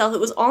telling myself it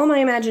was all my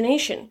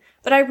imagination,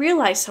 but I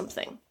realized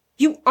something.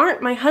 You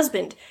aren't my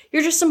husband.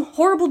 You're just some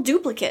horrible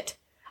duplicate.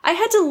 I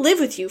had to live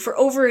with you for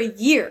over a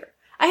year.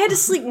 I had to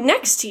sleep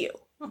next to you.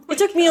 It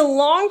took me a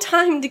long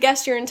time to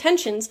guess your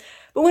intentions,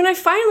 but when I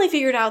finally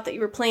figured out that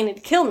you were planning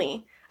to kill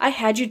me, I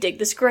had you dig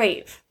this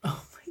grave.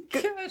 Oh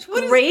my gosh,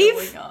 what grave?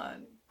 is going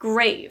on?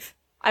 Grave.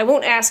 I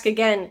won't ask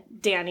again,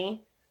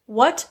 Danny.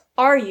 What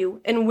are you,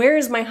 and where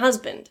is my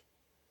husband?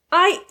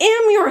 I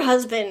am your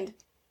husband!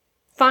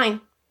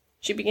 Fine.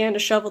 She began to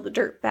shovel the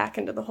dirt back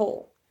into the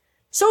hole.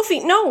 Sophie,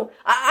 no!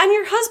 I'm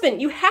your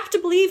husband! You have to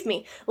believe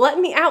me! Let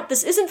me out!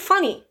 This isn't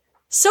funny!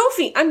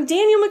 Sophie, I'm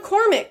Daniel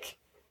McCormick!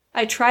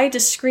 I tried to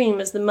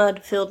scream as the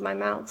mud filled my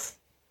mouth.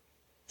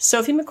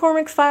 Sophie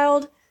McCormick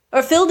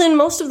filled in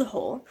most of the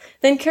hole,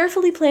 then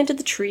carefully planted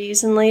the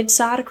trees and laid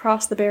sod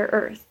across the bare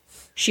earth.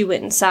 She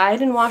went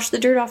inside and washed the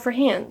dirt off her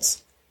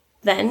hands.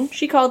 Then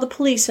she called the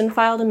police and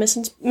filed a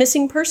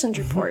missing persons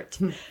report.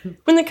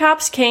 When the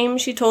cops came,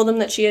 she told them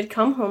that she had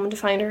come home to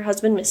find her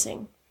husband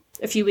missing.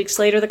 A few weeks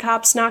later, the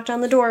cops knocked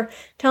on the door,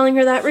 telling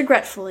her that,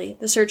 regretfully,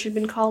 the search had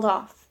been called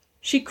off.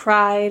 She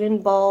cried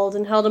and bawled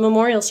and held a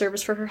memorial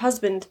service for her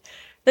husband.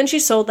 Then she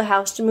sold the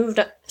house and moved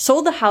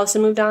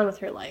on with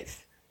her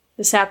life.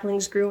 The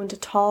saplings grew into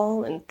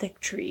tall and thick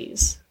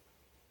trees.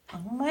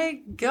 Oh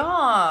my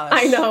gosh.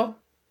 I know.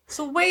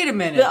 So wait a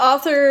minute. The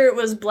author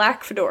was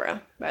Black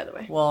Fedora, by the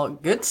way. Well,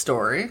 good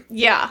story.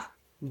 Yeah.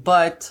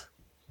 But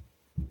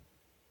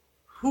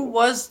who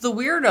was the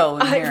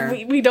weirdo in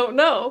here? We don't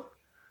know.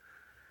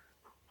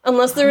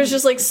 Unless there was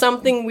just like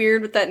something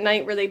weird with that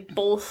night where they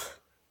both...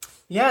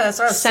 Yeah, that's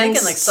what I was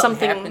thinking. Like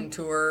something happened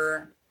to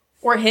her.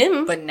 Or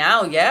him. But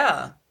now,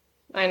 yeah.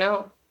 I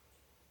know.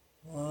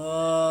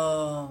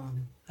 Whoa.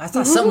 I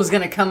thought something was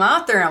going to come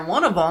out there on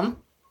one of them.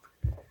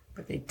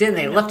 But they didn't.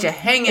 They left you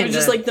hanging. It was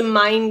just like the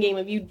mind game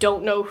of you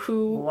don't know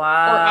who or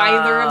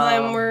either of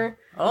them were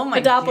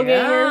a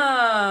doppelganger.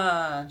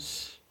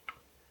 Gosh.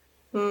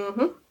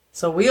 Mm-hmm.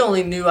 So we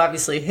only knew,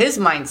 obviously, his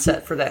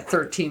mindset for that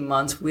 13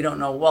 months. We don't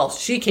know. Well,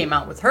 she came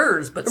out with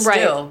hers, but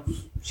still,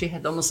 she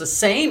had almost the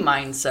same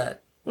mindset.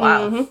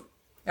 Wow. Mm-hmm.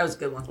 That was a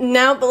good one.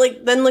 Now, but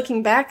like then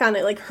looking back on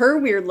it, like her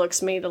weird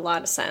looks made a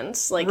lot of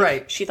sense.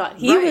 Like she thought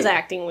he was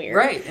acting weird.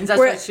 Right. And that's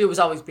why she was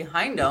always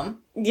behind him.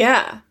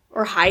 Yeah.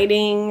 Or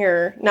hiding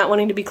or not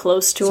wanting to be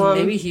close to him.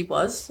 Maybe he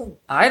was.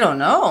 I don't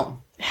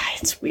know.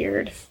 It's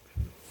weird.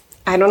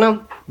 I don't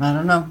know.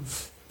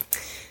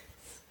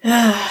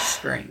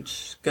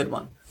 Strange. Good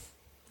one.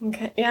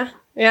 Okay. Yeah.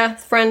 Yeah.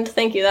 Friend,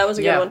 thank you. That was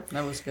a good one.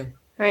 That was good.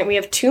 All right. We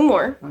have two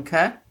more.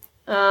 Okay.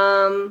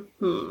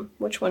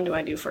 Which one do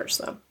I do first,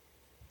 though?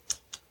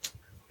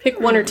 Pick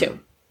one or two.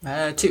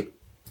 Two.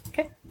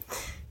 Okay.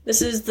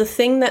 This is The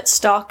Thing That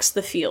Stalks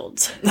the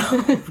Fields.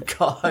 Oh,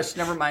 gosh.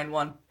 Never mind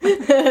one.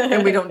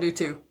 And we don't do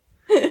two.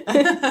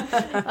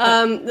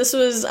 This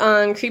was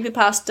on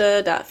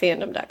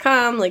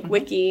creepypasta.fandom.com, like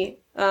wiki.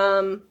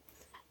 Let's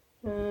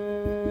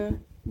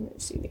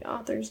see the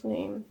author's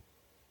name.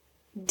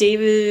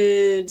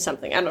 David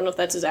something. I don't know if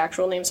that's his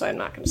actual name, so I'm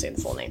not going to say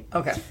the full name.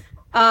 Okay.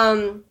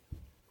 Okay.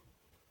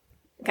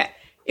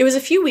 It was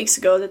a few weeks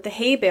ago that the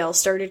hay bale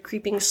started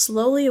creeping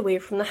slowly away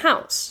from the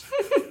house.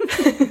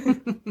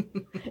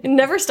 It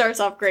never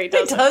starts off great,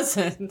 does it? It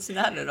doesn't.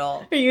 Not at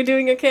all. Are you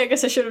doing okay? I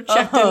guess I should have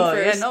checked in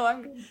first. Yeah, no,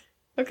 I'm good.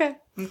 Okay.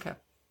 Okay.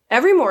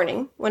 Every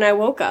morning, when I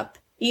woke up,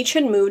 each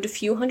had moved a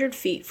few hundred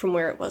feet from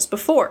where it was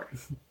before.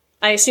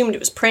 I assumed it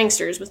was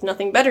pranksters with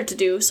nothing better to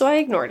do, so I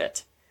ignored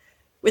it.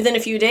 Within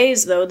a few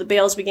days, though, the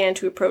bales began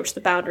to approach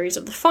the boundaries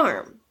of the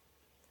farm.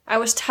 I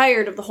was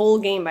tired of the whole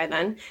game by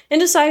then, and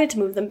decided to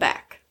move them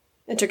back.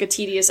 It took a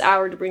tedious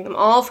hour to bring them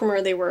all from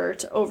where they were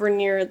to over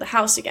near the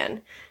house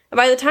again, and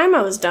by the time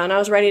I was done, I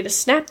was ready to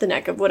snap the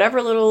neck of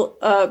whatever little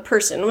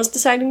person was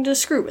deciding to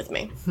screw with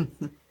me.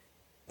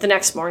 The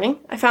next morning,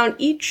 I found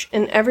each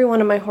and every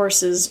one of my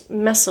horses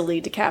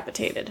messily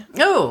decapitated.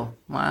 Oh,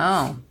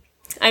 wow.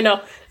 I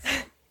know.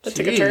 That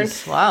took a turn.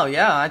 Wow,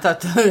 yeah. I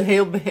thought the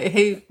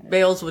hay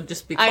bales would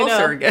just be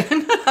closer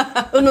again.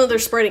 Oh, no, they're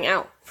spreading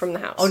out from the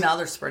house. Oh, now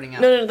they're spreading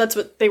out. No, that's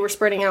what they were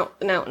spreading out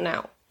and out and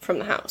out from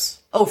the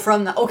house. Oh,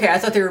 from the... Okay, I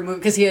thought they were moving...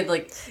 Because he had,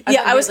 like...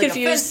 I was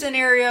confused. A fenced-in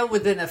area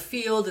within a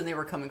field, and they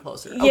were coming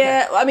closer. Okay.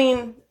 Yeah, I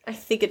mean, I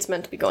think it's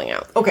meant to be going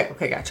out. Okay,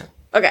 gotcha.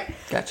 Okay.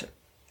 Gotcha.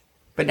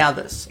 But now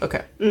this.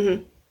 Okay.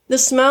 Mm-hmm. The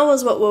smell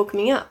was what woke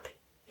me up.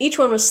 Each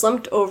one was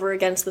slumped over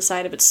against the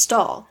side of its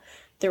stall.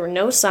 There were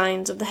no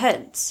signs of the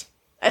heads.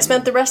 I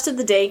spent the rest of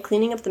the day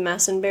cleaning up the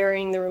mess and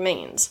burying the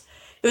remains.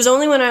 It was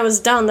only when I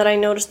was done that I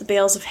noticed the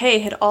bales of hay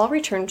had all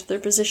returned to their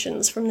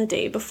positions from the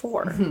day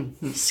before,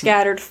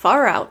 scattered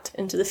far out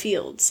into the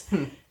fields.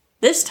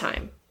 This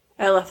time,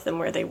 I left them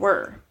where they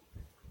were.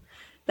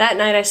 That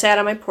night I sat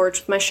on my porch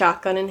with my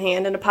shotgun in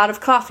hand and a pot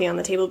of coffee on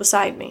the table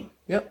beside me.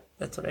 Yep,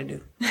 that's what I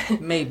do.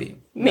 Maybe.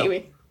 Maybe.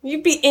 No.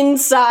 You'd be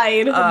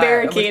inside,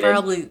 barricaded. I would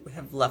probably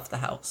have left the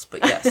house,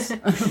 but yes.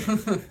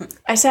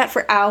 I sat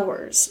for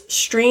hours,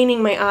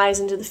 straining my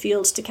eyes into the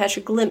fields to catch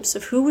a glimpse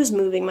of who was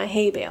moving my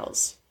hay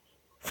bales.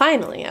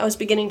 Finally, I was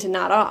beginning to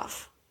nod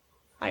off.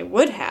 I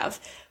would have,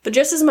 but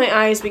just as my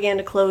eyes began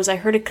to close, I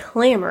heard a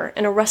clamor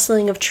and a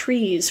rustling of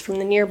trees from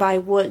the nearby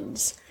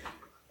woods.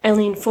 I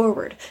leaned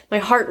forward, my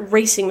heart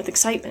racing with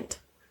excitement.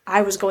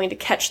 I was going to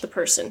catch the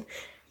person.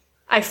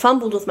 I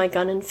fumbled with my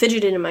gun and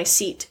fidgeted in my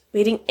seat,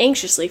 waiting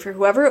anxiously for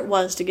whoever it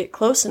was to get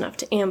close enough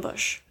to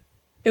ambush.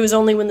 It was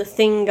only when the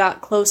thing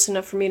got close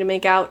enough for me to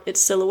make out its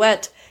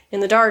silhouette in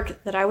the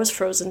dark that I was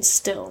frozen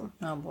still.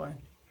 Oh, boy.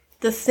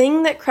 The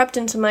thing that crept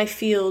into my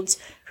fields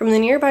from the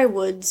nearby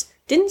woods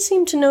didn't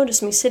seem to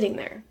notice me sitting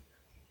there.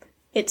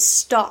 It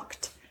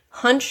stalked,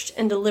 hunched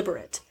and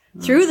deliberate,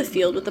 through the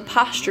field with the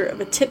posture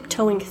of a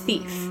tiptoeing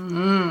thief.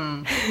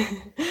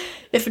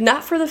 If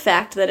not for the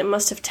fact that it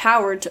must have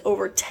towered to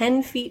over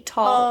 10 feet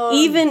tall,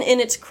 even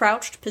in its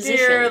crouched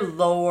position. Dear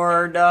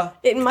Lord.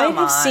 It might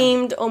have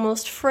seemed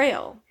almost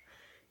frail.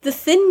 The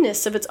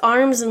thinness of its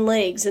arms and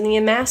legs and the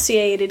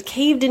emaciated,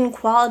 caved-in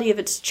quality of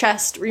its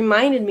chest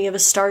reminded me of a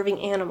starving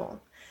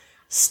animal.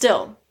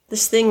 Still,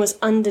 this thing was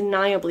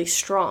undeniably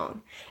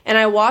strong, and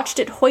I watched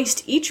it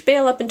hoist each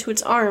bale up into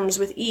its arms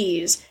with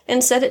ease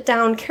and set it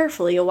down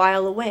carefully a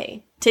while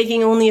away,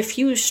 taking only a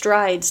few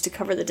strides to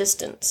cover the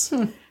distance.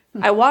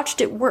 I watched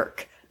it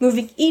work,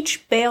 moving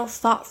each bale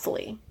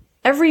thoughtfully.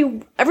 Every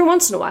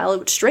once in a while it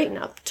would straighten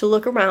up to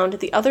look around at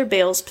the other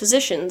bale's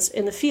positions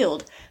in the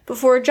field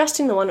before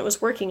adjusting the one it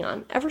was working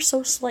on ever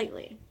so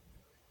slightly.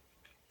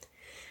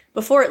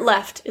 Before it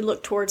left, it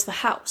looked towards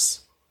the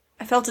house.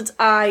 I felt its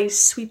eyes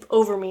sweep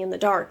over me in the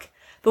dark,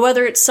 but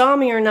whether it saw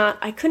me or not,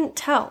 I couldn't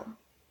tell.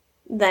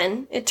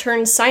 Then it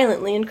turned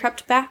silently and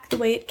crept back the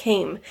way it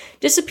came,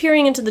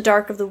 disappearing into the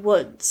dark of the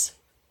woods.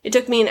 It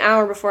took me an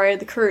hour before I had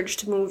the courage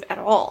to move at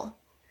all.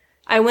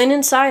 I went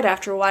inside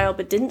after a while,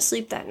 but didn't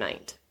sleep that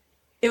night.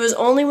 It was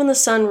only when the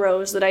sun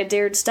rose that I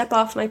dared step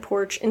off my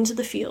porch into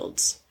the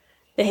fields.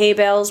 The hay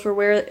bales were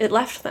where it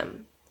left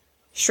them.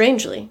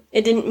 Strangely,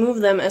 it didn't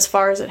move them as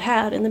far as it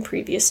had in the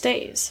previous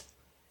days.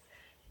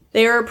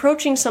 They are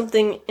approaching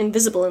something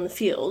invisible in the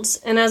fields,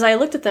 and as I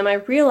looked at them, I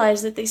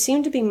realized that they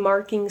seemed to be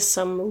marking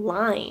some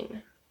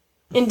line.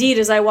 Indeed,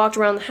 as I walked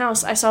around the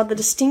house, I saw the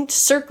distinct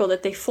circle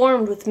that they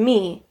formed with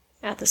me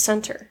at the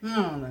center.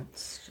 Oh,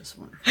 that's just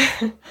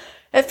wonderful.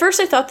 At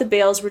first I thought the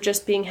bales were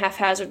just being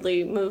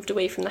haphazardly moved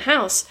away from the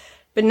house,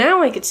 but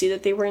now I could see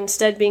that they were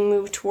instead being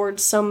moved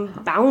towards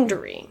some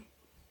boundary.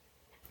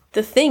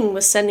 The thing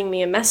was sending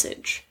me a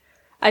message.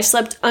 I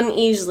slept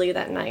uneasily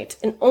that night,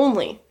 and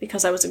only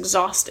because I was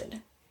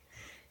exhausted.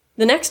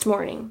 The next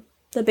morning,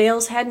 the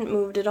bales hadn't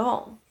moved at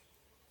all.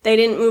 They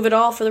didn't move at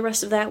all for the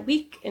rest of that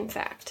week, in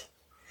fact.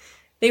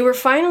 They were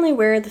finally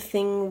where the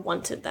thing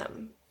wanted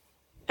them.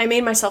 I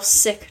made myself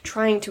sick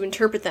trying to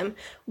interpret them.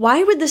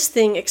 Why would this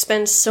thing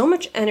expend so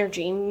much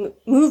energy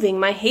moving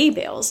my hay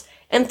bales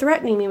and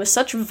threatening me with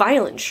such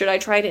violence should I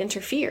try to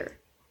interfere?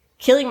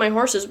 Killing my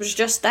horses was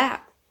just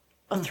that.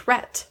 A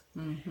threat.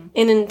 Mm-hmm.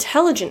 An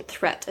intelligent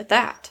threat at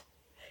that.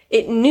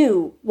 It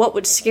knew what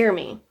would scare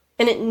me,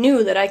 and it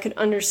knew that I could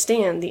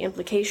understand the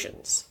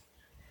implications.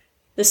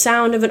 The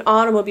sound of an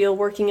automobile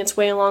working its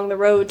way along the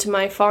road to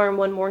my farm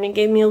one morning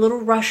gave me a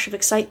little rush of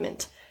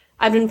excitement.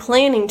 I'd been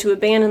planning to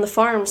abandon the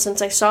farm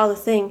since I saw the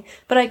thing,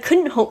 but I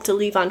couldn't hope to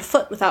leave on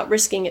foot without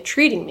risking it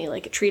treating me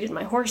like it treated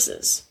my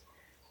horses.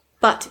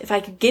 But if I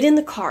could get in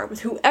the car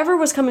with whoever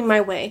was coming my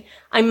way,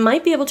 I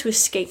might be able to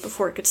escape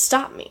before it could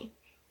stop me.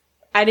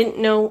 I didn't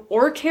know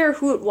or care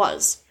who it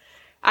was.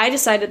 I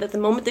decided that the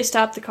moment they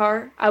stopped the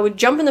car, I would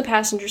jump in the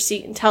passenger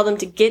seat and tell them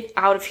to get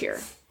out of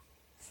here.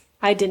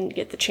 I didn't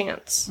get the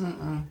chance.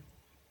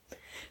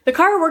 The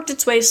car worked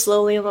its way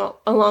slowly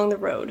along the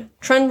road,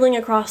 trundling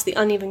across the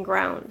uneven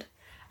ground.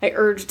 I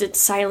urged it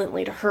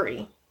silently to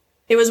hurry.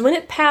 It was when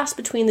it passed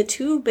between the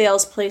two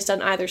bales placed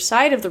on either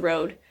side of the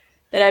road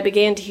that I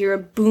began to hear a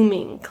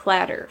booming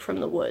clatter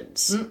from the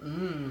woods.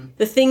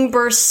 The thing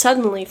burst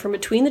suddenly from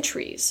between the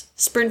trees,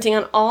 sprinting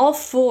on all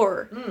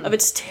four of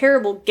its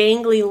terrible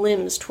gangly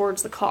limbs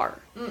towards the car.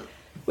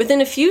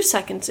 Within a few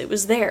seconds it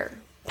was there,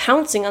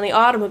 pouncing on the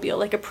automobile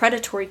like a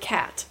predatory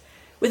cat.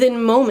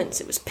 Within moments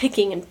it was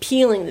picking and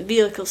peeling the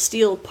vehicle's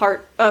steel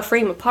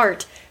frame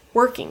apart,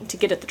 working to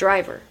get at the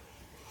driver.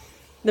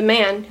 The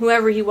man,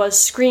 whoever he was,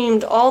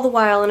 screamed all the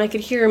while, and I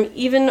could hear him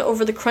even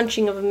over the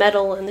crunching of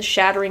metal and the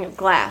shattering of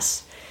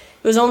glass.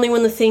 It was only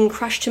when the thing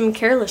crushed him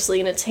carelessly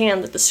in its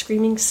hand that the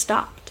screaming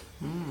stopped.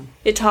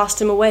 It tossed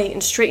him away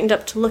and straightened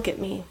up to look at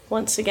me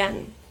once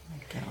again.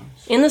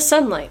 In the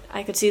sunlight,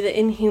 I could see the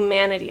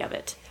inhumanity of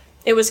it.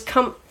 It was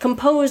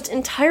composed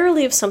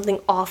entirely of something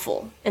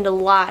awful and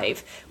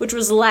alive, which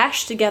was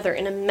lashed together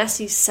in a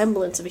messy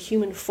semblance of a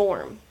human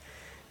form.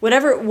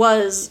 Whatever it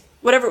was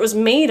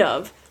made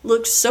of,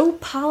 looked so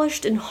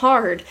polished and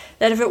hard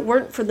that if it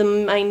weren't for the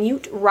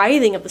minute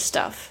writhing of the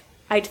stuff,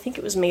 I'd think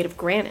it was made of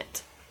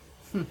granite.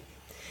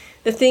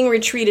 The thing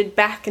retreated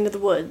back into the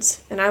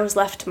woods, and I was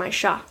left to my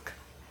shock.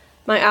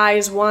 My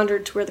eyes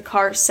wandered to where the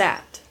car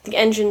sat, the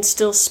engine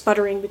still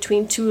sputtering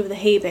between two of the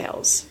hay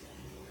bales.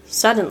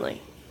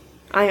 Suddenly,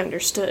 I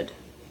understood.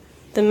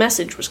 The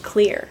message was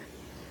clear.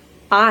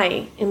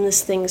 I am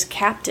this thing's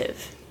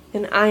captive,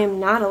 and I am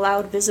not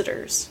allowed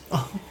visitors.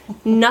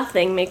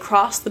 Nothing may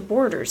cross the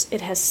borders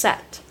it has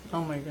set.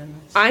 Oh my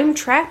goodness. I'm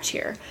trapped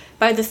here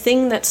by the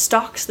thing that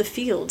stalks the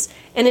fields,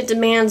 and it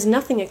demands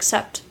nothing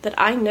except that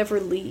I never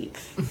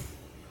leave.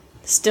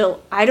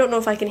 Still, I don't know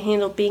if I can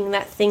handle being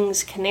that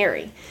thing's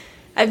canary.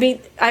 I've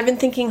been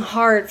thinking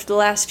hard for the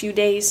last few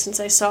days since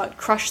I saw it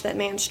crush that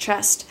man's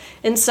chest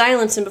and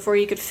silence him before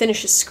he could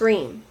finish his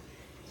scream.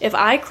 If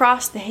I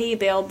crossed the hay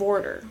bale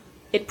border,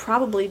 it'd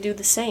probably do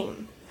the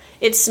same.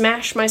 It'd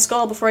smash my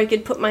skull before I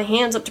could put my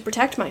hands up to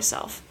protect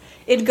myself.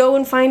 It'd go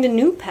and find a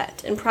new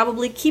pet and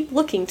probably keep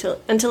looking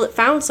until it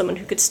found someone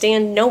who could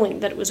stand knowing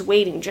that it was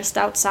waiting just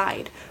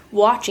outside,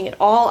 watching at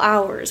all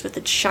hours with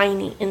its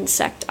shiny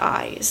insect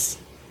eyes.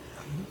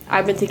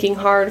 I've been thinking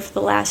hard for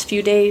the last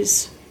few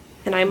days,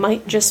 and I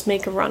might just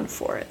make a run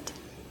for it.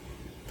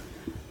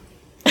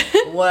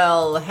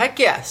 Well, heck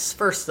yes,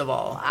 first of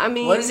all. I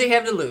mean, what does he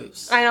have to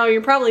lose? I know,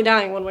 you're probably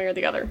dying one way or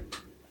the other.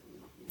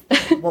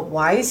 Well,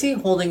 why is he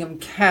holding him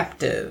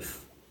captive?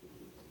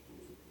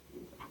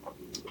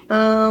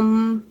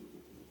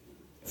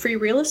 Free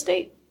real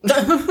estate?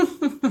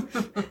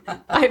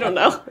 I don't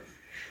know.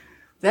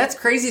 That's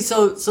crazy.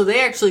 So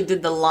they actually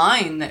did the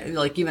line,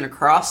 like even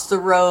across the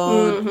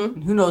road.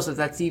 Mm-hmm. Who knows if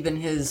that's even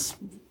his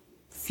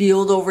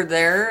field over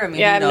there? I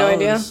mean, yeah, I have no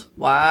idea.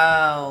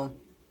 Wow.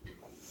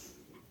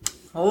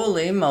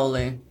 Holy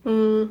moly.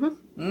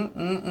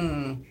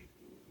 Mm-hmm.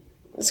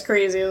 It's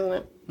crazy, isn't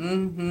it?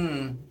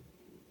 Mm-hmm.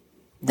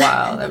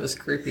 Wow, that was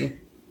creepy.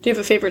 Do you have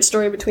a favorite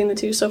story between the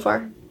two so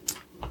far?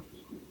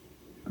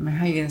 I mean,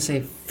 how are you going to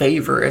say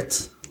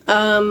favorite?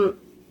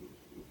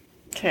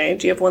 Okay,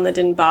 do you have one that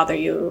didn't bother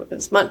you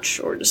as much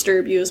or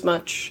disturb you as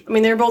much? I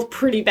mean, they're both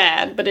pretty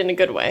bad, but in a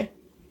good way.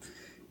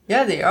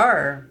 Yeah, they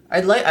are.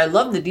 I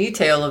love the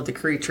detail of the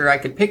creature. I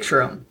could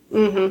picture him.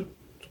 Mm-hmm.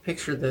 I could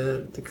picture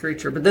the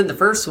creature. But then the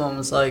first one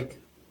was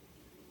like,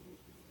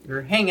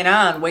 you're hanging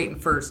on, waiting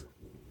for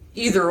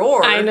either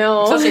or. I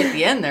know. Especially at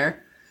the end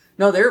there.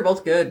 No, they were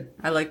both good.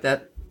 I like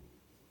that.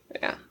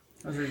 Yeah.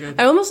 Those were good.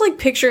 I almost like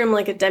picture him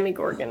like a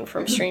Demogorgon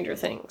from Stranger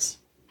Things.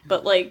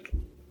 But like...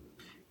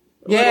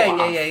 Yeah.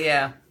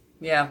 I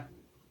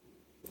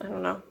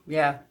don't know.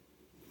 Yeah.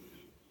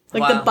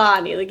 Like the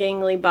body, the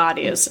gangly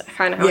body is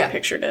kind of how I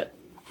pictured it.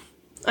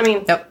 I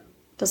mean,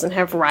 doesn't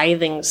have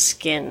writhing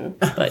skin,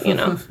 but you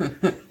know.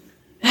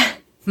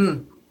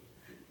 All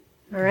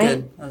right.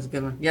 Good. That was a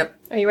good one. Yep.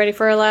 Are you ready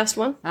for our last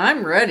one?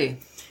 I'm ready.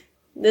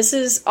 This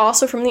is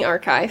also from the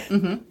archive.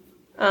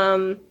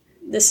 Mm-hmm.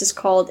 This is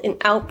called An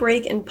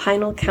Outbreak in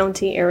Pinal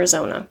County,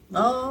 Arizona.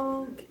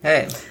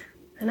 Okay.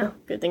 I know.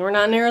 Good thing we're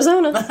not in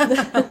Arizona.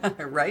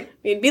 Right?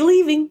 We'd be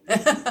leaving.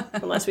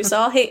 Unless we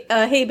saw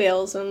hay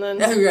bales and then...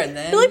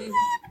 Then like,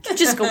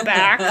 just go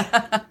back.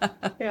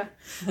 Yeah.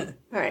 All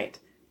right.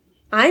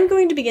 I'm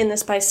going to begin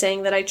this by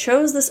saying that I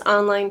chose this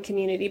online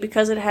community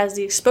because it has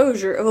the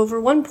exposure of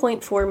over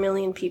 1.4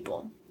 million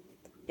people.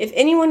 If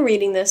anyone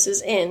reading this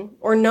is in,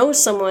 or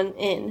knows someone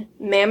in,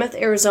 Mammoth,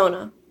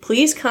 Arizona,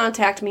 please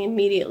contact me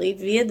immediately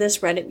via this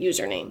Reddit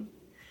username.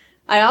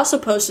 I also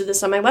posted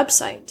this on my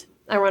website.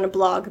 I run a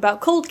blog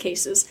about cold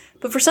cases,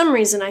 but for some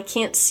reason I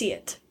can't see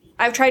it.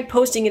 I've tried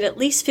posting it at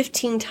least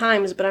 15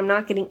 times, but I'm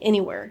not getting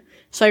anywhere,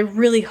 so I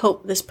really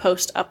hope this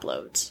post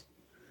uploads.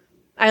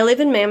 I live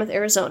in Mammoth,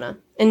 Arizona,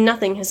 and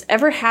nothing has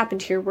ever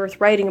happened here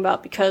worth writing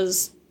about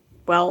because,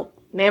 well,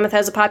 Mammoth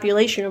has a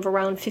population of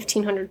around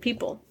 1,500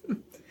 people.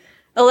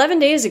 11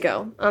 days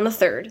ago, on the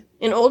 3rd,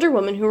 an older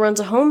woman who runs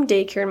a home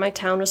daycare in my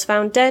town was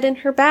found dead in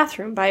her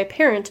bathroom by a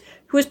parent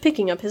who was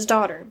picking up his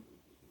daughter.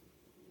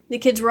 The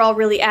kids were all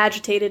really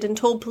agitated and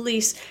told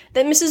police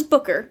that Mrs.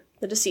 Booker,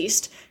 the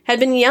deceased, had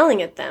been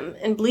yelling at them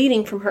and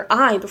bleeding from her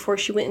eye before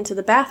she went into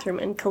the bathroom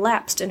and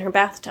collapsed in her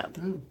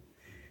bathtub.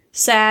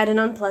 Sad and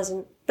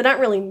unpleasant, but not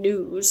really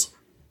news.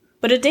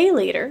 But a day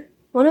later,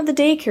 one of the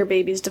daycare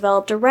babies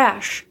developed a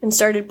rash and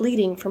started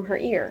bleeding from her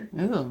ear.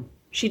 Ooh.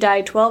 She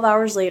died 12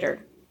 hours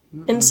later,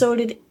 and so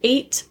did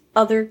 8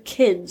 other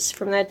kids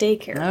from that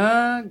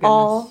daycare,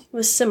 all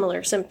with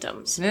similar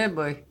symptoms. Yeah,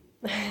 boy.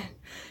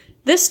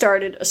 This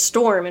started a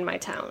storm in my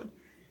town.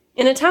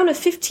 In a town of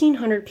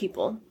 1,500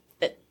 people,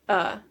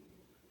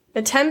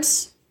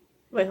 attempts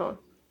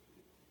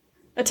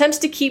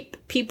to keep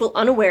people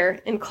unaware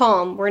and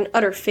calm were an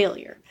utter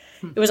failure.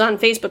 It was on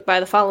Facebook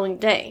by the following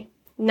day.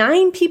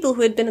 9 people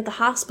who had been at the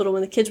hospital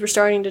when the kids were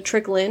starting to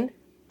trickle in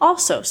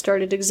also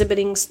started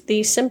exhibiting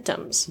these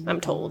symptoms, I'm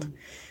told.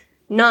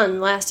 None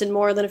lasted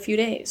more than a few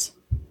days.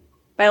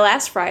 By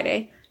last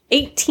Friday,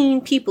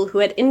 18 people who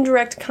had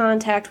indirect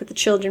contact with the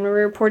children were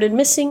reported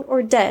missing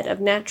or dead of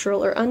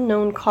natural or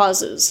unknown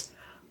causes.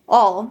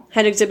 All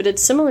had exhibited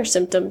similar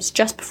symptoms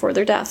just before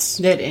their deaths.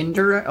 They had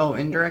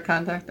indirect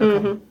contact?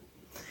 Okay. Mm-hmm.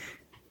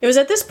 It was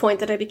at this point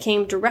that I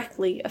became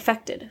directly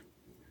affected.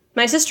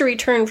 My sister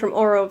returned from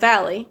Oro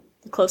Valley,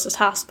 the closest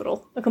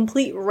hospital, a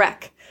complete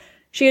wreck.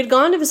 She had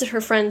gone to visit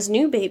her friend's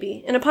new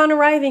baby, and upon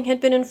arriving had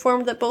been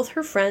informed that both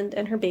her friend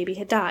and her baby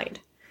had died.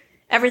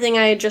 Everything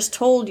I had just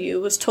told you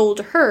was told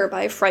to her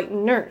by a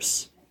frightened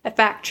nurse. I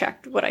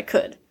fact-checked what I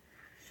could.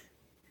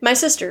 My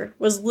sister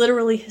was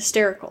literally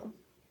hysterical.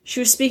 She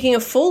was speaking a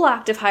full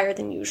octave higher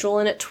than usual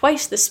and at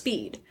twice the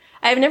speed.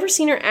 I have never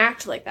seen her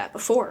act like that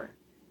before.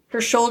 Her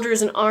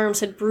shoulders and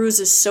arms had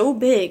bruises so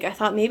big I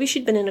thought maybe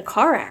she'd been in a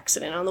car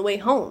accident on the way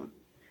home.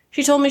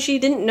 She told me she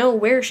didn't know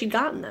where she'd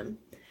gotten them.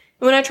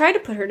 And when I tried to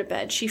put her to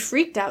bed, she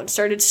freaked out and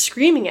started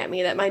screaming at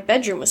me that my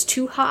bedroom was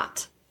too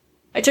hot.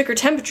 I took her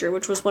temperature,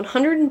 which was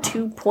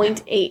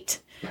 102.8.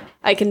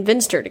 I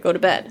convinced her to go to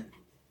bed.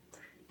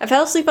 I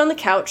fell asleep on the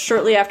couch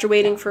shortly after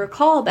waiting for a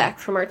call back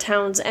from our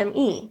town's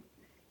ME.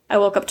 I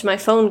woke up to my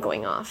phone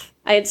going off.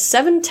 I had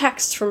 7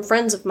 texts from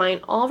friends of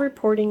mine all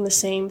reporting the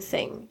same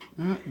thing.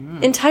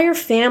 Entire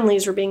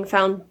families were being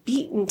found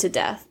beaten to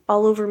death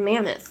all over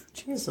Mammoth.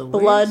 Jeez,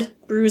 Blood,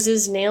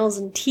 bruises, nails,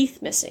 and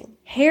teeth missing.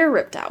 Hair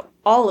ripped out.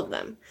 All of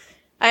them.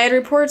 I had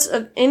reports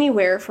of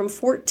anywhere from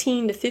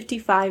 14 to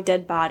 55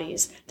 dead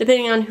bodies,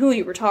 depending on who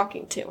you were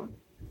talking to.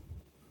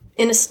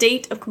 In a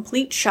state of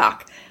complete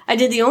shock, I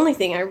did the only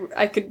thing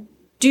I could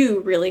do,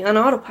 really, on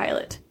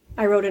autopilot.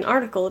 I wrote an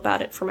article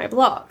about it for my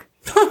blog.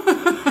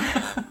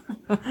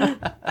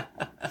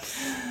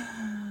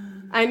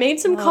 I made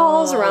some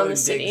calls around the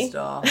city.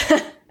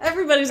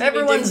 Everyone's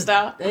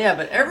Yeah,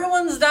 but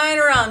everyone's dying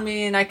around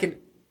me, and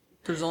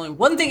there's only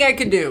one thing I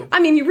could do. I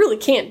mean, you really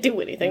can't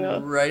do anything,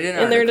 though. Write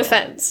an in their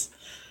defense.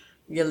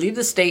 You leave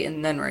the state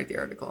and then write the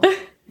article.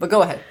 But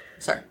go ahead.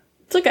 Sorry.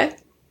 It's okay.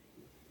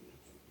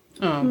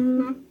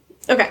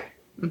 Okay.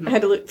 Mm-hmm. I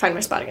had to find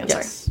my spot again,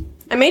 Yes. sorry.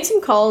 I made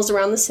some calls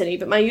around the city,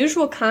 but my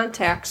usual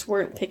contacts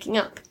weren't picking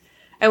up.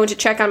 I went to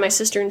check on my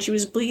sister, and she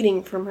was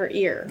bleeding from her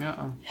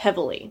ear.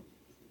 Heavily.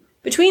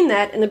 Between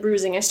that and the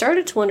bruising, I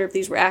started to wonder if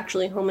these were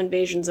actually home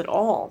invasions at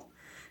all.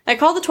 I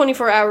called the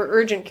 24-hour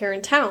urgent care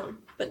in town,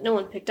 but no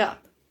one picked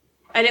up.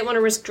 I didn't want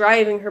to risk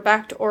driving her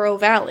back to Oro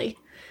Valley.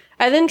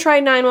 I then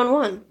tried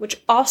 911,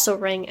 which also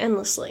rang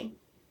endlessly.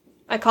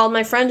 I called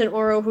my friend in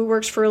Oro who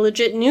works for a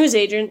legit news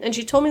agent, and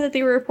she told me that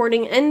they were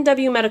reporting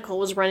NW Medical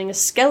was running a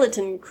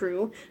skeleton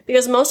crew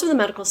because most of the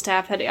medical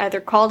staff had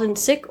either called in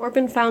sick or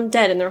been found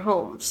dead in their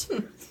homes.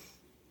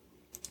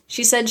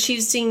 She said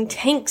she'd seen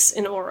tanks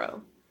in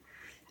Oro.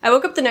 I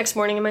woke up the next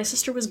morning and my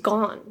sister was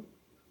gone.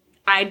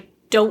 I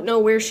don't know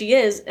where she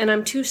is, and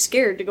I'm too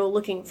scared to go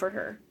looking for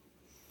her.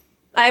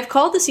 I have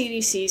called the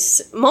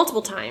CDC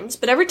multiple times,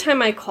 but every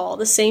time I call,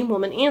 the same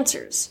woman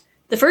answers.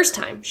 The first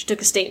time, she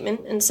took a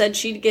statement and said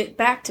she'd get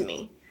back to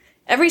me.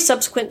 Every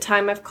subsequent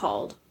time I've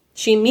called,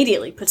 she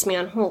immediately puts me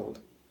on hold.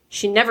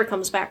 She never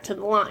comes back to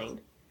the line.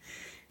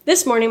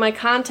 This morning, my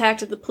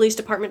contact at the police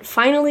department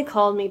finally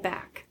called me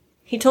back.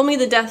 He told me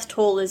the death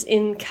toll is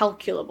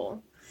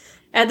incalculable.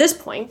 At this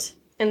point,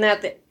 and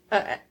that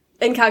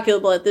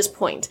incalculable at this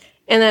point,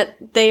 and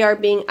that they are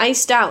being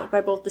iced out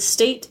by both the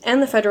state and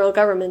the federal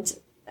government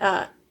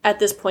at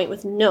this point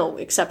with no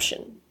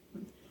exception.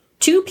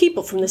 2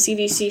 people from the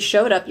CDC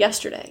showed up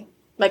yesterday.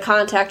 My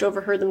contact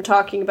overheard them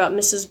talking about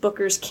Mrs.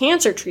 Booker's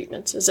cancer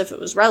treatments as if it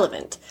was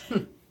relevant.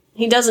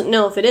 He doesn't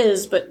know if it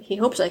is, but he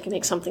hopes I can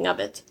make something of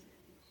it.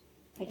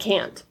 I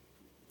can't.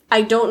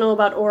 I don't know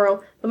about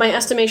Oro, but my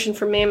estimation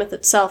for Mammoth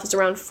itself is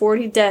around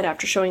 40 dead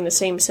after showing the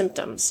same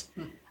symptoms.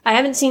 I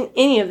haven't seen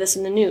any of this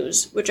in the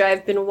news, which I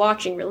have been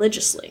watching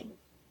religiously.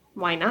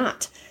 Why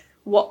not?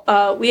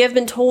 We have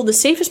been told the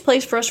safest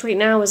place for us right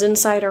now is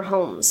inside our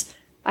homes.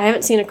 I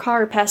haven't seen a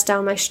car pass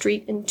down my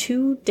street in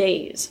 2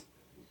 days.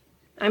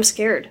 I'm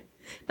scared.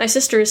 My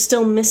sister is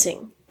still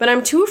missing, but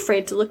I'm too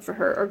afraid to look for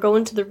her or go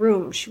into the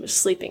room she was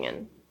sleeping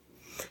in.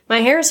 My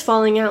hair is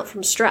falling out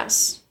from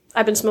stress.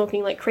 I've been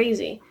smoking like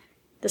crazy.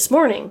 This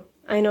morning,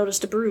 I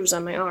noticed a bruise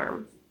on my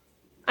arm.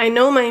 I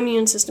know my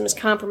immune system is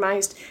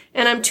compromised,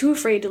 and I'm too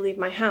afraid to leave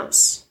my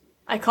house.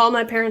 I called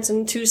my parents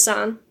in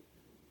Tucson.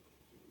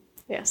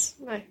 Yes,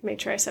 I made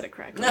sure I said it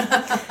correctly.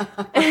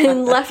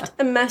 And left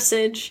a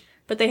message,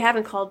 but they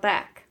haven't called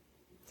back.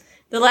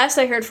 The last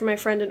I heard from my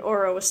friend in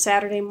Oro was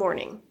Saturday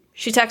morning.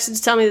 She texted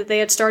to tell me that they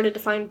had started to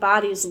find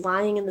bodies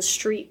lying in the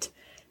street.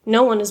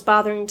 No one is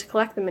bothering to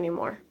collect them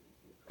anymore.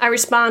 I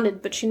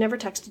responded, but she never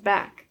texted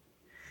back.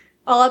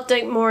 I'll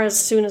update more as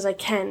soon as I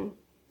can.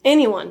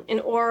 Anyone in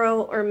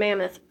Oro or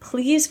Mammoth,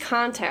 please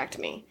contact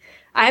me.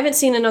 I haven't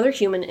seen another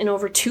human in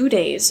over 2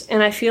 days,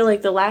 and I feel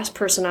like the last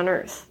person on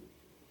Earth.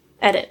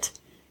 Edit.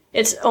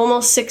 It's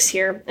almost 6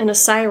 here, and a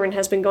siren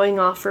has been going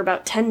off for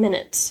about 10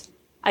 minutes.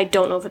 I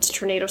don't know if it's a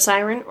tornado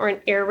siren or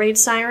an air raid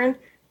siren,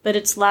 but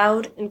it's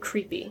loud and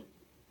creepy.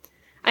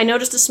 I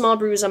noticed a small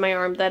bruise on my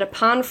arm that,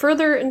 upon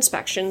further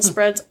inspection,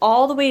 spreads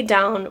all the way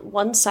down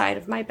one side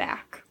of my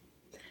back.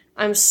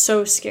 I'm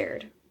so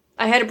scared.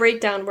 I had a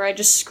breakdown where I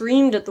just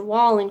screamed at the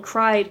wall and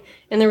cried,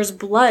 and there was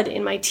blood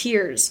in my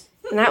tears,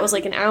 and that was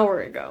like an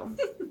hour ago.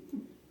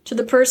 To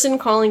the person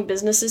calling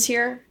businesses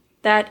here,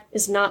 that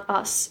is not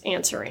us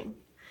answering.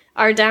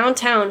 Our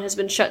downtown has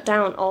been shut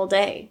down all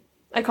day.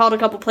 I called a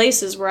couple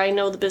places where I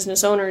know the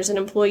business owners and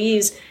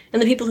employees,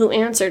 and the people who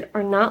answered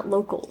are not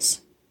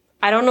locals.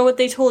 I don't know what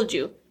they told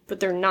you, but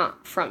they're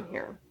not from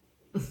here.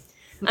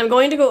 I'm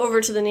going to go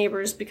over to the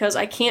neighbors because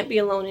I can't be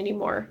alone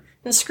anymore.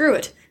 And screw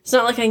it. It's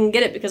not like I can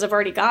get it because I've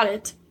already got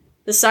it.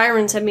 The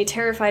sirens have me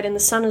terrified and the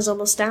sun is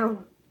almost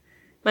down.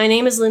 My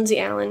name is Lindsay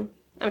Allen.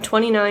 I'm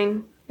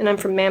 29, and I'm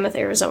from Mammoth,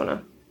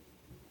 Arizona.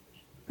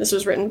 This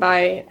was written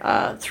by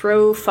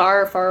Throw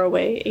Far, Far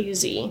Away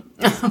AZ.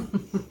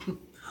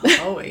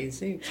 Oh, AZ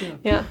too.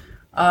 Yeah.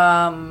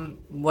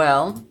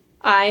 Well,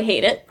 I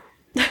hate it.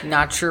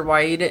 not sure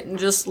why you didn't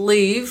just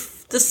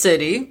leave the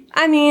city.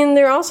 I mean,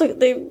 come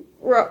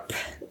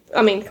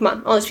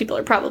on, all these people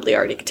are probably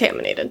already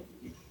contaminated.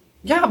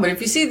 Yeah, but if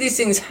you see these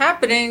things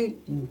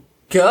happening,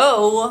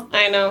 go.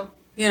 I know.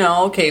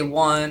 Okay,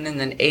 1, and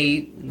then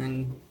 8, and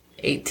then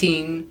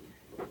 18.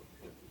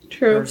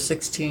 True. Or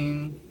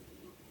 16,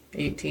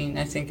 18,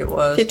 I think it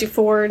was.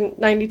 54,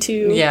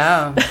 92.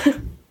 Yeah.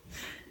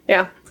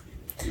 Yeah.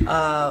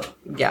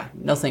 Yeah,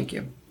 no thank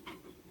you.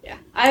 Yeah.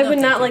 I would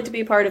thank not you. like to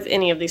be part of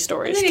any of these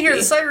stories. And then you hear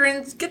the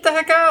sirens, get the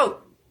heck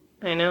out.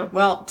 I know.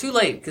 Well, too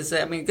late, because,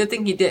 good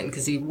thing he didn't,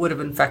 because he would have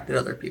infected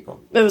other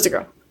people. It was a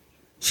girl.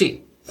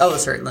 She. Oh,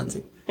 sorry,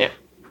 Lindsay. Yeah.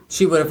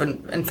 She would have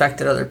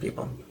infected other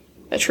people.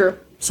 True.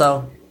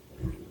 So,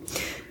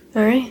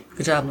 All right.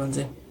 good job,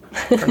 Lindsay,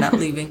 for not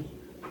leaving.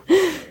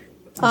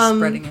 And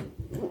spreading it.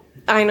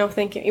 I know,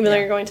 thank you. Even though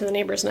you're going to the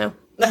neighbors now.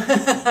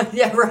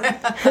 Yeah,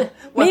 right.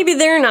 Maybe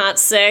they're not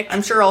sick.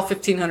 I'm sure all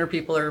 1,500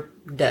 people are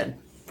dead.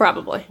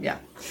 Probably. Yeah.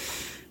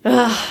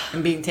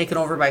 And being taken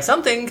over by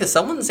something, because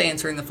someone's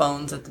answering the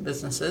phones at the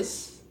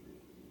businesses.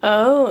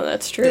 Oh,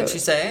 that's true. Did she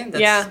say?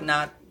 That's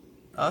not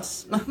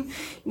us.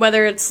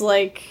 Whether it's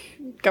like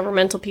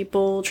governmental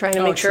people trying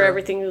to make sure true.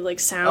 everything like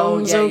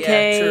sounds yeah,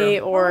 okay,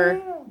 true.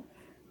 or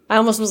I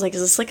almost was like,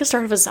 is this like a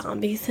start of a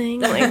zombie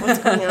thing? Like, what's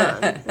going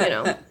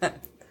on?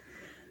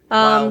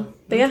 Wow.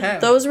 But yeah, Okay.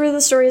 those were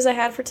the stories I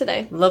had for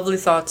today. Lovely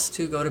thoughts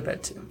to go to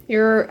bed to.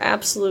 You're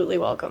absolutely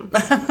welcome.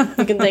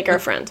 You can thank our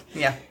friend.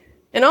 Yeah.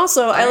 And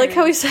also, I like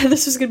how he said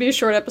this was going to be a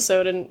short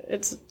episode, and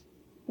it's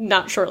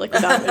not short like we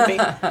thought it would be.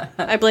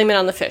 I blame it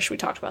on the fish. We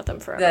talked about them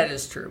forever. That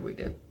is true. We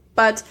did.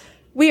 But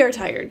we are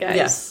tired, guys.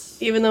 Yes.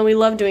 Even though we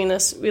love doing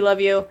this, we love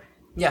you.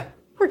 Yeah.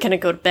 We're going to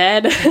go to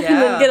bed and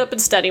then get up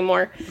and study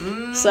more.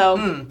 Mm-hmm.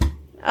 So,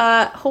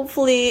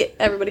 hopefully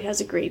everybody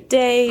has a great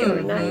day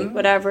or night,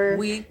 whatever.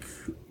 Week,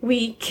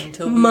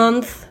 Until we-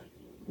 month.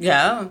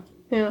 Yeah.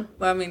 Yeah.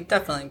 Well,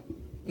 definitely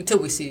until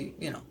we see,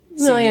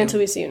 Until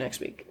we see you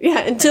next week. Yeah,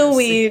 until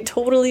we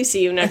totally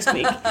see you next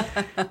week.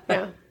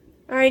 Yeah.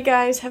 All right,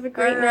 guys. Have a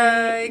great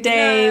night,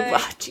 day. Good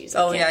night. Oh, jeez.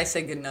 Oh, yeah, I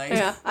say good night.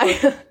 Yeah.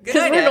 Good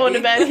Because night, we're going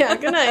to Abby. bed. Yeah,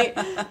 good night.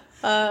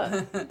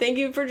 Thank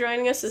you for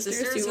joining us,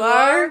 sisters, who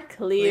are are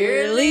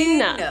clearly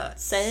nuts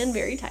nuts. and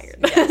very tired.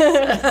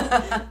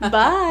 Yes.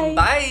 Bye.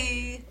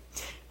 Bye.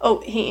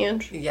 Oh, hey,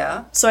 Andrew.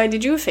 Yeah. So I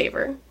did you a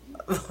favor.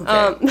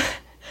 Okay.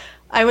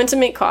 I went to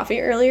make coffee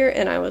earlier,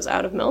 and I was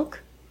out of milk.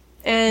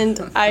 And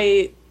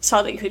I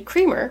saw that you had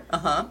creamer,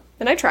 Uh-huh.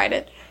 and I tried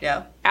it.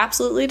 Yeah.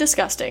 Absolutely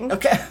disgusting.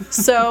 Okay.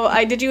 So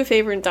I did you a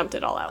favor and dumped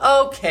it all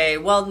out. Okay,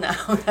 well, now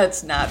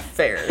that's not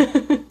fair.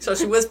 So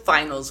she was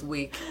finals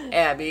week,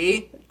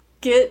 Abby.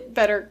 Get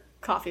better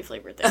coffee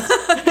flavored things.